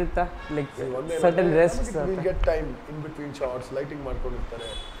ಏನಾದ್ರು ಇರುತ್ತಾ? Like certain rest, will get time in between shorts, lighting ಮಾಡ್ಕೊಂಡಿರ್ತಾರೆ.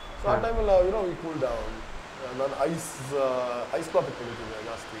 ಸೊ ಆ ಟೈಮಲ್ಲಿ ವಿ ಕೂಲ್ ಡೌನ್. ನಾನು ಐಸ್ ಕಾಫಿ ಕುಡಿತೀನಿ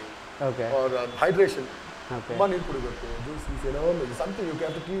ಜಾಸ್ತಿ. ಓಕೆ. ಆರ್ ಹೈಡ್ರೇಷನ್, ತುಂಬ ನೀರು ಕುಡಿಬೇಕು, ಜ್ಯೂಸೀಸ್, ಏನೋ ಒಂದು something you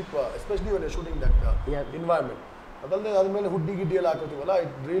can to keep, especially when you shooting that environment. ಅದಲ್ಲದೆ ಅದ್ಮೇಲೆ ಹುಡ್ಡಿ ಗಿಡ್ಡಿ ಎಲ್ಲ ಹಾಕೋತೀವಲ್ಲ,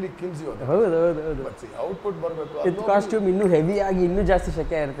 ಇಟ್ ರಿಯಲಿ ಕಿಲ್ಸ್ ಯು. ಅದು ಹೌದು ಹೌದು ಹೌದು. ಔಟ್ಪುಟ್ ಬರಬೇಕು. ವಿತ್ ಕಾಸ್ಟ್ಯೂಮ್ ಇನ್ನೂ ಹೆವಿ ಆಗಿ ಇನ್ನೂ ಜಾಸ್ತಿ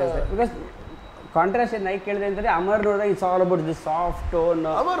ಶೆಕೆ ಇರ್ತದೆ. ಬಿಕಾಸ್ ಕಾಂಟ್ರಾಸ್ಟ್ ಏನು ನೈಟ್ ಕೇಳಿದೆ ಅಂದರೆ ಅಮರ್ ನೋಡಿದಾಗ it's all about the soft tone.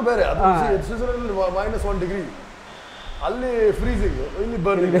 Amar ಬೇರೆ, ಅದು ಸ್ವಿಟ್ಜರ್ಲೆಂಡ್ -1 ಅಲ್ಲಿ ಫ್ರೀಸಿಂಗ್, ಇಲ್ಲಿ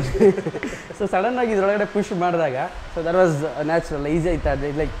ಬರ್ನಿಂಗ್. ಸೊ ಸಡನ್ ಆಗಿ ಇದ್ರೊಳಗಡೆ ಪುಷ್ ಮಾಡಿದಾಗ so that was natural, easy ಆಯ್ತು. ಅದು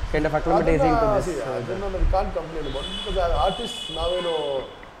like kind of ಅಕ್ಲಿಮೇಟೈಸಿಂಗ್ to this. ಅದನ್ನು ನಾವು can't complaint about, because artist ನಾವೇನು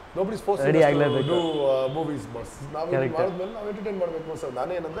ನೋಬಡಿಸ್ ಫೋರ್ಸ್ ರೆಡಿ ಆಗಲೇಬೇಕು ಮೂವೀಸ್ ಬಸ್ ನಾವು ಮಾಡಿದ್ಮೇಲೆ ನಾವು ಎಂಟರ್ಟೈನ್ ಮಾಡಬೇಕು. ಸರ್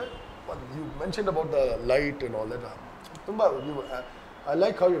ನಾನೇ ಏನಂದರೆ you mention about the light and all that. ತುಂಬ I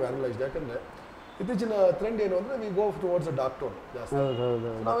like how you analysed. ಯಾಕಂದರೆ ಇತ್ತೀಚಿನ ಟ್ರೆಂಡ್ ಏನು ಅಂದರೆ we go towards a dark tone ಜಾಸ್ತಿ.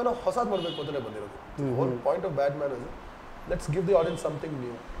 ನಾವೇನೋ ಹೊಸದು ಮಾಡಬೇಕು ಅಂತಲೇ ಬಂದಿರೋದು. Hole point of Batman is let's give the audience something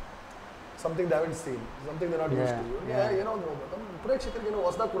new, something they haven't scene, something they not used to. ಏನೋ ಒಂದು ನಮ್ಮ ಪ್ರೇಕ್ಷಕರಿಗೆ ಏನೋ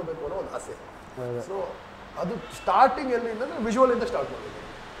ಹೊಸದಾಗಿ ಕೊಡಬೇಕು ಅನ್ನೋ ಒಂದು ಆಸೆ. ಸೊ ಅದು ಸ್ಟಾರ್ಟಿಂಗ್ ಎಲ್ಲಿಂದ ವಿಜುವಲಿಂದ ಸ್ಟಾರ್ಟ್ ಮಾಡಬೇಕು.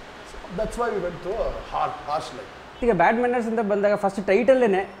 That's why we went to harsh light. ಈಗ ಬ್ಯಾಟ್ಮ್ಯಾನರ್ಸ್ ಅಂತ ಬಂದಾಗ ಫಸ್ಟ್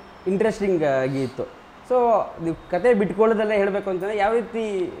ಟೈಟಲ್ಲೇ ಇಂಟ್ರೆಸ್ಟಿಂಗ್ ಆಗಿ ಇತ್ತು. ಸೊ ನೀವು ಕತೆ ಬಿಟ್ಕೊಳ್ಳೋದೆಲ್ಲ ಹೇಳಬೇಕು ಅಂತಂದರೆ ಯಾವ ರೀತಿ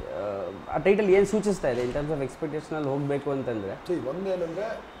ಆ ಟೈಟಲ್ ಏನು ಸೂಚಿಸ್ತಾ ಇದೆ ಇನ್ ಟರ್ಮ್ಸ್ ಆಫ್ ಎಕ್ಸ್ಪೆಕ್ಟೇಷನಲ್ಲಿ ಹೋಗಬೇಕು ಅಂತಂದರೆ? ಒಂದೇನೆಂದರೆ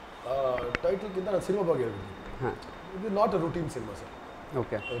ಟೈಟಲ್ಗಿಂತ ನಾನು ಸಿನಿಮಾ ಬಗ್ಗೆ ಹೇಳ್ಬಿಡ್ತೀನಿ. ಹಾಂ, ಇದು not a routine cinema sir.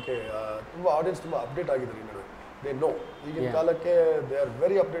 Okay okay. ತುಂಬ ಆಡಿಯನ್ಸ್ ತುಂಬ ಅಪ್ಡೇಟ್ ಆಗಿದ್ದಾರೆ ಈ ನಡುವೆ. ದೇ ನೋ ಈಗಿನ ಕಾಲಕ್ಕೆ they are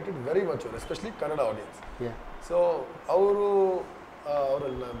very updated, very ಮಚೂರ್, especially Kannada audience. So ಅವರು ಅವರ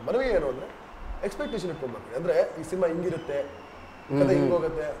ಮನವಿ ಏನು ಅಂದರೆ ಎಕ್ಸ್ಪೆಕ್ಟೇಷನ್ ಇಟ್ಕೊಂಡ್ಬರ್ತೀವಿ. ಅಂದರೆ ಈ ಸಿನಿಮಾ ಹಿಂಗಿರುತ್ತೆ, ಕತೆ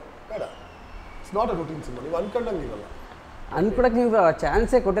ಹಿಂಗೋಗುತ್ತೆ, ಬೇಡ. It's not a routine cinema. ನೀವು ಅನ್ಕೊಂಡಂಗೆ ನೀವಲ್ಲ, ಅನ್ಕೊಡಕ್ಕೆ ನೀವು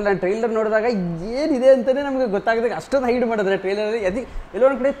ಚಾನ್ಸೇ ಕೊಟ್ಟಿಲ್ಲ. ನಾನು ಟ್ರೈಲರ್ ನೋಡಿದಾಗ ಏನಿದೆ ಅಂತಲೇ ನಮಗೆ ಗೊತ್ತಾಗದಾಗ ಅಷ್ಟೊಂದು ಹೈಡ್ ಮಾಡಿದ್ರೆ ಟ್ರೈಲರಲ್ಲಿ.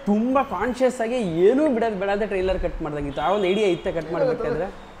 ಎಲ್ಲೊಂದು ಕಡೆ ತುಂಬ ಕಾನ್ಷಿಯಸ್ ಆಗಿ ಏನೂ ಬಿಡೋದು ಟ್ರೈಲರ್ ಕಟ್ ಮಾಡ್ದಂಗಿತ್ತು. ಆ ಒಂದು ಐಡಿಯಾ ಇತ್ತೆ ಕಟ್ ಮಾಡಬೇಕಾದ್ರೆ.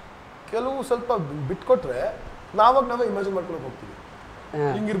 ಕೆಲವು ಸ್ವಲ್ಪ ಬಿಟ್ಕೊಟ್ರೆ ನಾವೇ ಇಮ್ಯಾಜಿನ್ ಮಾಡ್ಕೊಳಕ್ಕೆ ಹೋಗ್ತೀವಿ,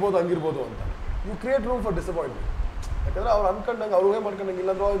 ಹಿಂಗಿರ್ಬೋದು ಹಂಗಿರ್ಬೋದು ಅಂತ. You create room for disappointment. ಯಾಕಂದರೆ ಅವ್ರು ಅನ್ಕೊಂಡಂಗೆ ಅವ್ರು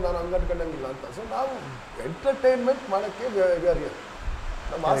ಮಾಡ್ಕೊಂಡಂಗಿಲ್ಲ ಅಂದ್ರೆ ನಾನು ಹಂಗೆ ಅನ್ಕೊಂಡಂಗಿಲ್ಲ ಅಂತ. ಸೊ ನಾವು ಎಂಟರ್ಟೈನ್ಮೆಂಟ್ ಮಾಡೋಕ್ಕೆ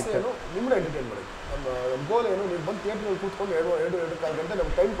ನಮ್ಮ ಆಸೆ ಏನು, ನಿಮ್ಮನ್ನ ಎಂಟರ್ಟೈನ್ ಮಾಡೋಕ್ಕೆ. ನಮ್ಮ ಗೋಲ್ ಏನು, ನೀವು ಬಂದು ಥಿಯೇಟ್ರಲ್ಲಿ ಕೂತ್ಕೊಂಡು 2-2.5 ಗಂಟೆ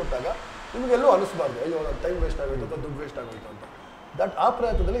ನಮ್ಗೆ ಟೈಮ್ ಕೊಟ್ಟಾಗ ನಿಮಗೆಲ್ಲೂ ಅನಿಸ್ಬಾರ್ದು ಅಯ್ಯೋ ನನ್ನ ಟೈಮ್ ವೇಸ್ಟ್ ಆಗೋಯ್ತು ಅಥವಾ ದುಡ್ಡು ವೇಸ್ಟ್ ಆಗೋಯ್ತು ಅಂತ. ದಟ್ ಆ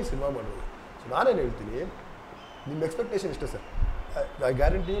ಪ್ರಯತ್ನದಲ್ಲಿ ಸಿನಿಮಾ ಮಾಡೋದು. ಸೊ ನಾನೇನು ಹೇಳ್ತೀನಿ, ನಿಮ್ಮ ಎಕ್ಸ್ಪೆಕ್ಟೇಷನ್ ಇಷ್ಟೇ ಸರ್. ಐ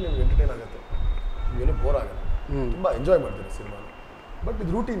ಗ್ಯಾರಂಟಿ ನಿಮ್ಗೆ ಎಂಟರ್ಟೈನ್ ಆಗುತ್ತೆ, ನಿಮಗೇನು ಬೋರ್ ಆಗುತ್ತೆ, ತುಂಬ ಎಂಜಾಯ್ ಮಾಡ್ತೀರಿ ಸಿನಿಮಾನ. ಬಟ್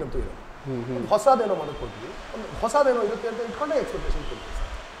ಇದು ರೂಟೀನ್ ಅಂತೂ ಇದೆ. ಹೊಸದೇನೋ ಮಾಡೋಕ್ಕೆ ಕೊಡ್ತೀವಿ, ಒಂದು ಹೊಸದೇನೋ ಇರುತ್ತೆ ಅಂತ ಇಟ್ಕೊಂಡೆ ಎಕ್ಸ್ಪೆಕ್ಟೇಷನ್ ಕೊಡ್ತೀವಿ ಸರ್.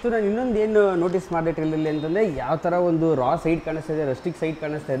 ಸೊ ನಾನು ಇನ್ನೊಂದು ಏನು ನೋಟಿಸ್ ಮಾಡಿದೆ ಟ್ರೈಲರಲ್ಲಿ ಅಂತಂದರೆ ಯಾವ ಥರ ಒಂದು ರಾ ಸೈಡ್ ಕಾಣಿಸ್ತಾ ಇದೆ, ರಸ್ಟಿಕ್ ಸೈಡ್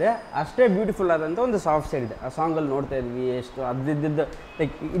ಕಾಣಿಸ್ತಾ ಇದೆ, ಅಷ್ಟೇ ಬ್ಯೂಟಿಫುಲ್ ಆದಂಥ ಒಂದು ಸಾಫ್ಟ್ ಸೈಡ್ ಇದೆ. ಆ ಸಾಂಗಲ್ಲಿ ನೋಡ್ತಾ ಇದ್ವಿ ಎಷ್ಟು ಅದಿದ್ದು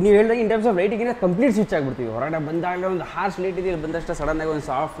ಲೈಕ್ ನೀವು ಹೇಳಿದಾಗ in terms of ಲೈಟಿಂಗಿನ complete switch ಆಗಿಬಿಡ್ತೀವಿ. ಹೊರಗಡೆ ಬಂದಾಗಲೇ ಒಂದು ಹಾರ್ಶ್ ಲೈಟ್ ಇದೆ, ಇಲ್ಲಿ ಬಂದಷ್ಟು ಸಡನ್ನಾಗಿ ಒಂದು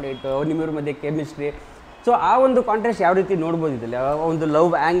ಸಾಫ್ಟ್ ಲೈಟ್, ನಿಮ್ಮಿವ್ರ ಮಧ್ಯೆ ಕೆಮಿಸ್ಟ್ರಿ. ಸೊ ಆ ಒಂದು ಕಾಂಟ್ರಾಸ್ಟ್ ಯಾವ ರೀತಿ ನೋಡ್ಬೋದು ಇದರಲ್ಲಿ? ಒಂದು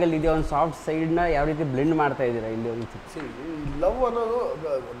ಲವ್ ಆ್ಯಂಗಲ್ ಇದೆಯಾ, ಒಂದು ಸಾಫ್ಟ್ ಸೈಡ್ನ ಯಾವ ರೀತಿ ಬ್ಲೆಂಡ್ ಮಾಡ್ತಾ ಇದ್ದೀರಾ ಇಲ್ಲಿ? ಒಂದು ಲವ್ ಅನ್ನೋದು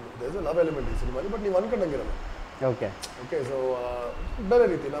ಲವ್ ಎಲಿಮೆಂಟ್ ಈ ಸಿನಿಮಾಲಿ, ಬಟ್ ನೀವು ಅನ್ಕೊಂಡಂಗಿರಲ್ಲ. Okay okay. ಸೊ ಬೇರೆ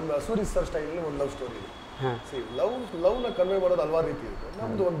ರೀತಿ ನಮ್ಮ ಸೂರಿ ಸರ್ ಸ್ಟೈಲಲ್ಲಿ ಒಂದು ಲವ್ ಸ್ಟೋರಿ ಇದೆ. ಲವ್ನ ಕನ್ವೆ ಮಾಡೋದು ಹಲವಾರು ರೀತಿ ಇರುತ್ತೆ.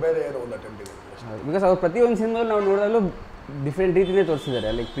 ನಮ್ಮದು ಒಂದು ಬೇರೆ ಏನೋ ಒಂದು ಅಟೆಂಪ್ಟ್ ಇದೆ. ಬಿಕಾಸ್ ಅವ್ರು ಪ್ರತಿಯೊಂದು ಸಿನಿಮಾದಲ್ಲಿ ನಾವು ನೋಡೋದಲ್ಲೂ ಡಿಫ್ರೆಂಟ್ ರೀತಿಯೇ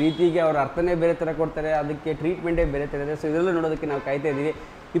ತೋರಿಸಿದ್ದಾರೆ. ಲೈಕ್ ಪ್ರೀತಿಗೆ ಅವ್ರ ಅರ್ಥನೇ ಬೇರೆ ಥರ ಕೊಡ್ತಾರೆ, ಅದಕ್ಕೆ ಟ್ರೀಟ್ಮೆಂಟೇ ಬೇರೆ ಥರ ಇದೆ. ಸೊ ಇದೆಲ್ಲ ನೋಡೋದಕ್ಕೆ ನಾವು ಕಾಯ್ತಾ ಇದ್ದೀವಿ.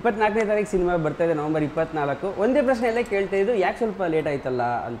 24ನೇ ತಾರೀಕು ಸಿನಿಮಾ ಬರ್ತಾ ಇದೆ ನವೆಂಬರ್ 24. ಒಂದೇ ಪ್ರಶ್ನೆ ಎಲ್ಲ ಕೇಳ್ತಾ ಇದ್ದು ಯಾಕೆ ಸ್ವಲ್ಪ ಲೇಟ್ ಆಯ್ತಲ್ಲ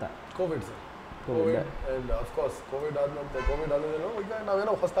ಅಂತ. Covid sir, Covid and of course Covid ಆದ್ಮೇಲೆ ಈಗ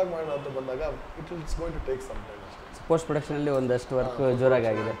ನಾವೇನೋ ಹೊಸದಾಗಿ ಮಾಡೋಣ ಅಂತ ಬಂದಾಗ it's going to take some time ಅಷ್ಟೇ. ಪೋಸ್ಟ್ ಪ್ರೊಡಕ್ಷನಲ್ಲಿ ಒಂದಷ್ಟು work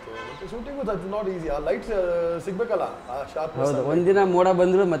ಜೋರಾಗಿದೆ. Shooting that not easy. ಆ ಲೈಟ್ಸ್ ಸಿಗಬೇಕಲ್ಲ, ಆ ಶಾರ್ಪ್. ಹೌದು, ಒಂದಿನ ಮೋಡ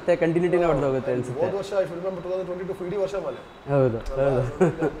ಬಂದರೂ ಮತ್ತೆ ಕಂಟಿನ್ಯೂಟಿನೇ ಹೊಡೆದೋಗುತ್ತೆ ಅನ್ಸುತ್ತೆ. ಹೋದ ವರ್ಷ ಐ ರಿಮೆಂಬರ್ 2022 ಇಡೀ ವರ್ಷ ಮೇಲೆ. ಹೌದು ಹೌದು.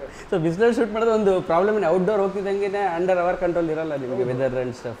 ಸೊ ಬಿಸಿಲಲ್ಲಿ ಶೂಟ್ ಮಾಡೋದು ಒಂದು problem. Outdoor ಹೋಗ್ತಿದ್ದಂಗೆ under hour control ಇರಲ್ಲ ನಿಮಗೆ, ವೆದರ್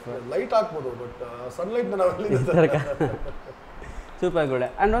ಆ್ಯಂಡ್ ಸ್ಟಫ್. ಲೈಟ್ ಹಾಕ್ಬೋದು ಬಟ್ ಸನ್ಲೈಟ್ ನಾವು ಸೂಪರ್ ಗುಡ್.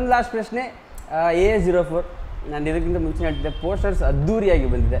 ಆ್ಯಂಡ್ ಒಂದು ಲಾಸ್ಟ್ ಪ್ರಶ್ನೆ, AA04 ನಾನು ಇದಕ್ಕಿಂತ ಮುಂಚೆ ಹೇಳ್ತಿದ್ದೆ, ಪೋಸ್ಟರ್ಸ್ ಅದ್ದೂರಿಯಾಗಿ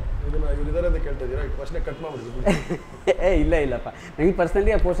ಬಂದಿದೆ. ಇದ್ದಾರೆ ಅಂತ ಕೇಳ್ತಾ ಇದ್ದೀರಾ, ಈ ಪ್ರಶ್ನೆ ಕಟ್ ಮಾಡ್ಬಿಡಿ. ಇಲ್ಲಪ್ಪ, ನನಗೆ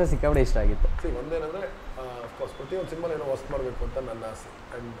ಪರ್ಸನಲಿ ಆ ಪೋಸ್ಟರ್ ಸಿಕ್ಕಾಪಟ್ಟೆ ಇಷ್ಟ ಆಗಿತ್ತು. ಒಂದೇನಂದರೆ ಅಫ್ಕೋರ್ಸ್ ಪ್ರತಿಯೊಂದು ಸಿನಿಮಾ ಏನೋ ಹೊಸ್ತು ಮಾಡಬೇಕು ಅಂತ ನನ್ನ ಆಸೆ.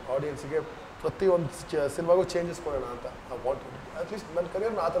 ಆ್ಯಂಡ್ ಆಡಿಯನ್ಸಿಗೆ ಪ್ರತಿಯೊಂದು ಸಿನಿಮಾಗೂ ಚೇಂಜಸ್ ಕೊಡೋಣ ಅಂತ ವಾಂಟ್. ಅಟ್ಲೀಸ್ಟ್ ನನ್ನ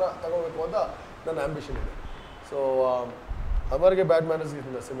ಕರಿಯರ್ನ ಆ ಥರ ತಗೋಬೇಕು ಅಂತ ನನ್ನ ಆ್ಯಂಬಿಷನ್ ಇದೆ. ಸೊ ಅವರಿಗೆ ಬ್ಯಾಡ್ ಮ್ಯಾನರ್ಸ್ಗೆ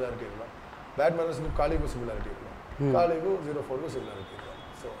ಸಿಮಿಲಾರಿಟಿ ಇರಲ್ಲ, ಬ್ಯಾಡ್ ಮ್ಯಾನರ್ಸ್ಗೂ ಕಾಳಿಗೂ ಸಿಮಿಲಾರಿಟಿ ಇರಲ್ಲ, ಕಾಳಿಗೂ 04ಗೂ ಸಿಮಿಲಾರಿಟಿ ಇರಲ್ಲ.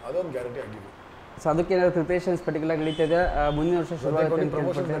 ಸೊ ಅದೊಂದು ಗ್ಯಾರಂಟಿ ಆಗಿದೆ. ಸೊ ಅದಕ್ಕೆ ಏನಾದ್ರು ಪ್ರಿಪರೇಷನ್ಸ್ ಪರ್ಟಿಕ್ಯುಲರ್ ನಡೀತಾ ಇದೆ? ಮುಂದಿನ ವರ್ಷ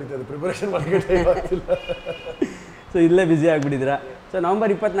ಪ್ರಮೋಷನ್ ನಡೀತದೆ, ಪ್ರಿಪರೇಷನ್ ಮಾಡಿದ್ರೆ ಸೊ ಇಲ್ಲೇ ಬ್ಯುಸಿ ಆಗಿಬಿಟ್ಟಿದ್ದೀರಾ. ಸೊ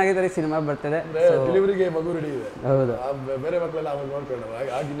ನವೆಂಬರ್ 24ನೇ ತಾರೀಕು ಸಿನಿಮಾ ಬರ್ತದೆ. ಡೆಲಿವರಿಗೆ ಮಗು ರೆಡಿ ಇದೆ. ಹೌದು, ಬೇರೆ ಮಕ್ಕಳೆಲ್ಲ ಆಮೇಲೆ ನೋಡ್ಕೊಳ್ಳೋಣ,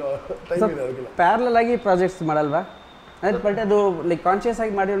 ಆಗಿಲ್ಲ ಟೈಮ್ ಇದೆ ಅದಕ್ಕೆಲ್ಲ. ಪ್ಯಾರಲಲ್ ಆಗಿ ಪ್ರಾಜೆಕ್ಟ್ಸ್ ಮಾಡಲ್ವಾ? ಬಟ್ ಅದು ಲೈಕ್ ಕಾನ್ಷಿಯಸ್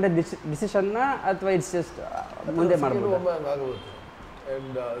ಆಗಿ ಮಾಡಿರೋ ಡಿಸಿಷನ್ನ ಅಥವಾ ಇಟ್ಸ್ ಜಸ್ಟ್ ಮುಂದೆ ಮಾಡ್ಬೋದು? ಒಮ್ಮೆ ಹಂಗಾಗುತ್ತೆ.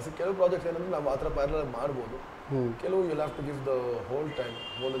 ಆ್ಯಂಡ್ ಕೆಲವು ಪ್ರಾಜೆಕ್ಟ್ಸ್ ಏನಂದ್ರೆ ನಾವು ಆ ಥರ ಪ್ಯಾರಲಲ್ ಮಾಡ್ಬೋದು, ಕೆಲವು you have to give the whole time,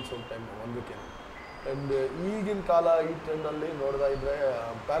 hole and soul time ಒಂದಕ್ಕೆ. ಆ್ಯಂಡ್ ಈಗಿನ ಕಾಲ ಈ ಟ್ರೆಂಡಲ್ಲಿ ನೋಡ್ತಾ ಇದ್ದರೆ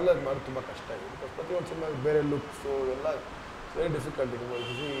ಪ್ಯಾರಲಲ್ ಮಾಡೋದು ತುಂಬ ಕಷ್ಟ ಇದೆ. ಬಿಕಾಸ್ ಪ್ರತಿಯೊಂದು ಸಿನಿಮಾಗೆ ಬೇರೆ ಲುಕ್ಸು ಎಲ್ಲ ವೆರಿ ಡಿಫಿಕಲ್ಟ್.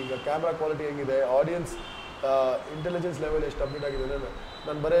 ಈಗ ಕ್ಯಾಮ್ರಾ ಕ್ವಾಲಿಟಿ ಹೆಂಗಿದೆ, ಆಡಿಯನ್ಸ್ ಇಂಟೆಲಿಜೆನ್ಸ್ ಲೆವೆಲ್ ಎಷ್ಟು ಅಪ್ಡೇಟ್ ಆಗಿದೆ ಅಂದರೆ,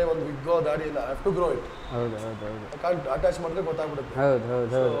 ನಾನು ಬರೀ ಒಂದು ವಿಗ್ಗೋ ದಾಡಿ ಇಲ್ಲ, ಹ್ಯಾವ್ ಟು ಗ್ರೋ ಇಟ್. ಹೌದು ಹೌದು ಹೌದು. ಕಾಂಟ್ ಅಟ್ಯಾಚ್ ಮಾಡಿದ್ರೆ ಗೊತ್ತಾಗ್ಬಿಡುತ್ತೆ. ಹೌದು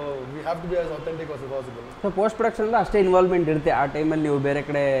ಹೌದು ಹೌದು. We have to B as authentic as possible. So post production ಅಷ್ಟೇ ಇನ್ವಾಲ್ವ್ಮೆಂಟ್ ಇರುತ್ತೆ ಆ ಟೈಮಲ್ಲಿ, ನೀವು ಬೇರೆ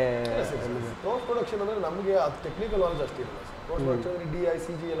ಕಡೆ ಪೋಸ್ಟ್ ಪ್ರೊಡಕ್ಷನ್ ಅಂದರೆ ನಮಗೆ ಅದು ಟೆಕ್ನಿಕಲ್ ನಾಲೆಜ್ ಅಷ್ಟೇ ಇರಲ್ಲ. ಪೋಸ್ಟ್ ಪ್ರೊಡಕ್ಷನ್ DI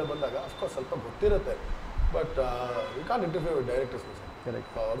CG ಎಲ್ಲ ಬಂದಾಗ ಅಫ್ಕೋರ್ಸ್ ಸ್ವಲ್ಪ ಗೊತ್ತಿರುತ್ತೆ, but we can't interfere with directors.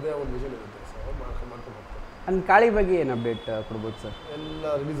 Correct, ಅವ್ರದ್ದೇ ಒಂದು ವಿಷನ್ ಇರುತ್ತೆ. ಸೊ ಅವ್ರು ಮಾಡ್ಕೊಂಡು ಹೋಗ್ತಾರೆ. ಅಂಡ್ ಕಾಳಿ ಬಗ್ಗೆ ಏನು ಅಪ್ಡೇಟ್ ಕೊಡ್ಬೋದು ಸರ್?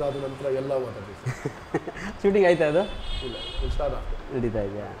 ಎಲ್ಲ ರಿಲೀಸ್ ಆದ ನಂತರ ಎಲ್ಲ ಮಾತಾಡ್ತೀವಿ ಸರ್. ಶೂಟಿಂಗ್ ಆಯ್ತಾ ಅದು? ಇಲ್ಲ, ಸ್ಟಾರ್ಟ್ ಆಗ್ತದೆ, ನಡೀತಾ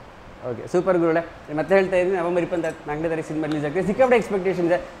ಇದೆಯಾ? Okay, super ಗುರುಳೆ. ಮತ್ತೆ ಹೇಳ್ತಾ ಇದ್ದೀನಿ, ನವೆಂಬರ್ 24ನೇ ತಾರೀಕು ಸಿನಿಮಾ ರಿಲೀಸ್ ಆಗ್ತದೆ. ಸಿಕ್ಕಾಪಟ್ಟೆ ಎಕ್ಸ್ಪೆಕ್ಟೇಷನ್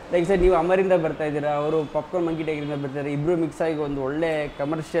ಇದೆ. ಲೈಕ್ ಸರ್, ನೀವು ಅಮರಿಂದ ಬರ್ತಾ ಇದ್ದೀರಾ, ಅವರು ಪಾಪ್ಕಾರ್ನ್ ಮಂಕಿ ಟೈಗರಿಂದ ಬರ್ತಾರೆ, ಇಬ್ಬರು ಮಿಕ್ಸ್ ಆಗಿ ಒಂದು ಒಳ್ಳೆ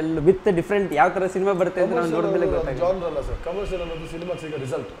ಕಮರ್ಷಿಯಲ್ ವಿತ್ ಡಿಫ್ರೆಂಟ್ ಯಾವ ಥರ ಸಿನಿಮಾ ಬರುತ್ತೆ ಅಂತ ನಾವು ನೋಡಿದ್ಮೇಲೆ ಗೊತ್ತಾಗುತ್ತೆ. ಜಾನರ್ ಅಲ್ಲ ಸರ್, ಕಮರ್ಷಿಯಲ್ ಅನ್ನೋದು ಸಿನಿಮಾ ಸಿಗೋ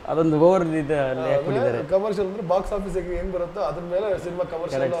ರಿಸಲ್ಟ್. ಅದೊಂದು ಓವರ್ ಇದು ಹಾಕೊಂಡಿದ್ದಾರೆ. ಕಮರ್ಷಿಯಲ್ ಅಂದರೆ ಬಾಕ್ಸ್ ಆಫೀಸಿಗೆ ಏನು ಬರುತ್ತೋ ಅದ್ರ ಮೇಲೆ ಸಿನಿಮಾ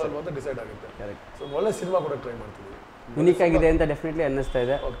ಕಮರ್ಷಿಯಲ್ ಅಂತ ಡಿಸೈಡ್ ಆಗುತ್ತೆ. ಕರೆಕ್ಟ್. ಸೊ ಒಳ್ಳೆ ಸಿನಿಮಾ ಕೂಡ ಟ್ರೈ ಮಾಡ್ತೀವಿ. ಯುನೀಕ್ ಆಗಿದೆ ಅಂತ ಡೆಫಿನೆಟ್ಲಿ ಅನ್ನಿಸ್ತಾ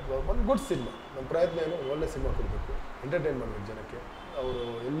ಇದೆ. ಒಂದು ಗುಡ್ ಸಿನಿಮಾ. ನಮ್ಮ ಪ್ರಯತ್ನ ಏನು, ಒಳ್ಳೆ ಸಿನಿಮಾ ಕೊಡಬೇಕು, ಎಂಟರ್ಟೈನ್ ಮಾಡಬೇಕು ಜನಕ್ಕೆ. ಅವರು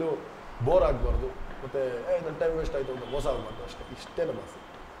ಎಲ್ಲೂ ಬೋರ್ ಆಗಬಾರ್ದು, ಮತ್ತು ನನ್ನ ಟೈಮ್ ವೇಸ್ಟ್ ಆಯಿತು ಅಂತ ಮೋಸ ಆಗಬಾರ್ದು, ಅಷ್ಟೇ. ಇಷ್ಟೇ ನಮ್ಮ ಆಸೆ.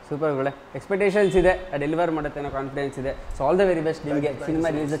 ಸೂಪರ್ ಗುಳೆ. ಎಕ್ಸ್ಪೆಕ್ಟೇಷನ್ಸ್ ಇದೆ, ಡೆಲಿವರ್ ಮಾಡುತ್ತೆ ಅನ್ನೋ ಕಾನ್ಫಿಡೆನ್ಸ್ ಇದೆ. So all the very best ನಿಮಗೆ cinema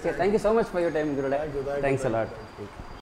release. Thank you so much for your time ಗುರುಳೆ. Thanks a lot.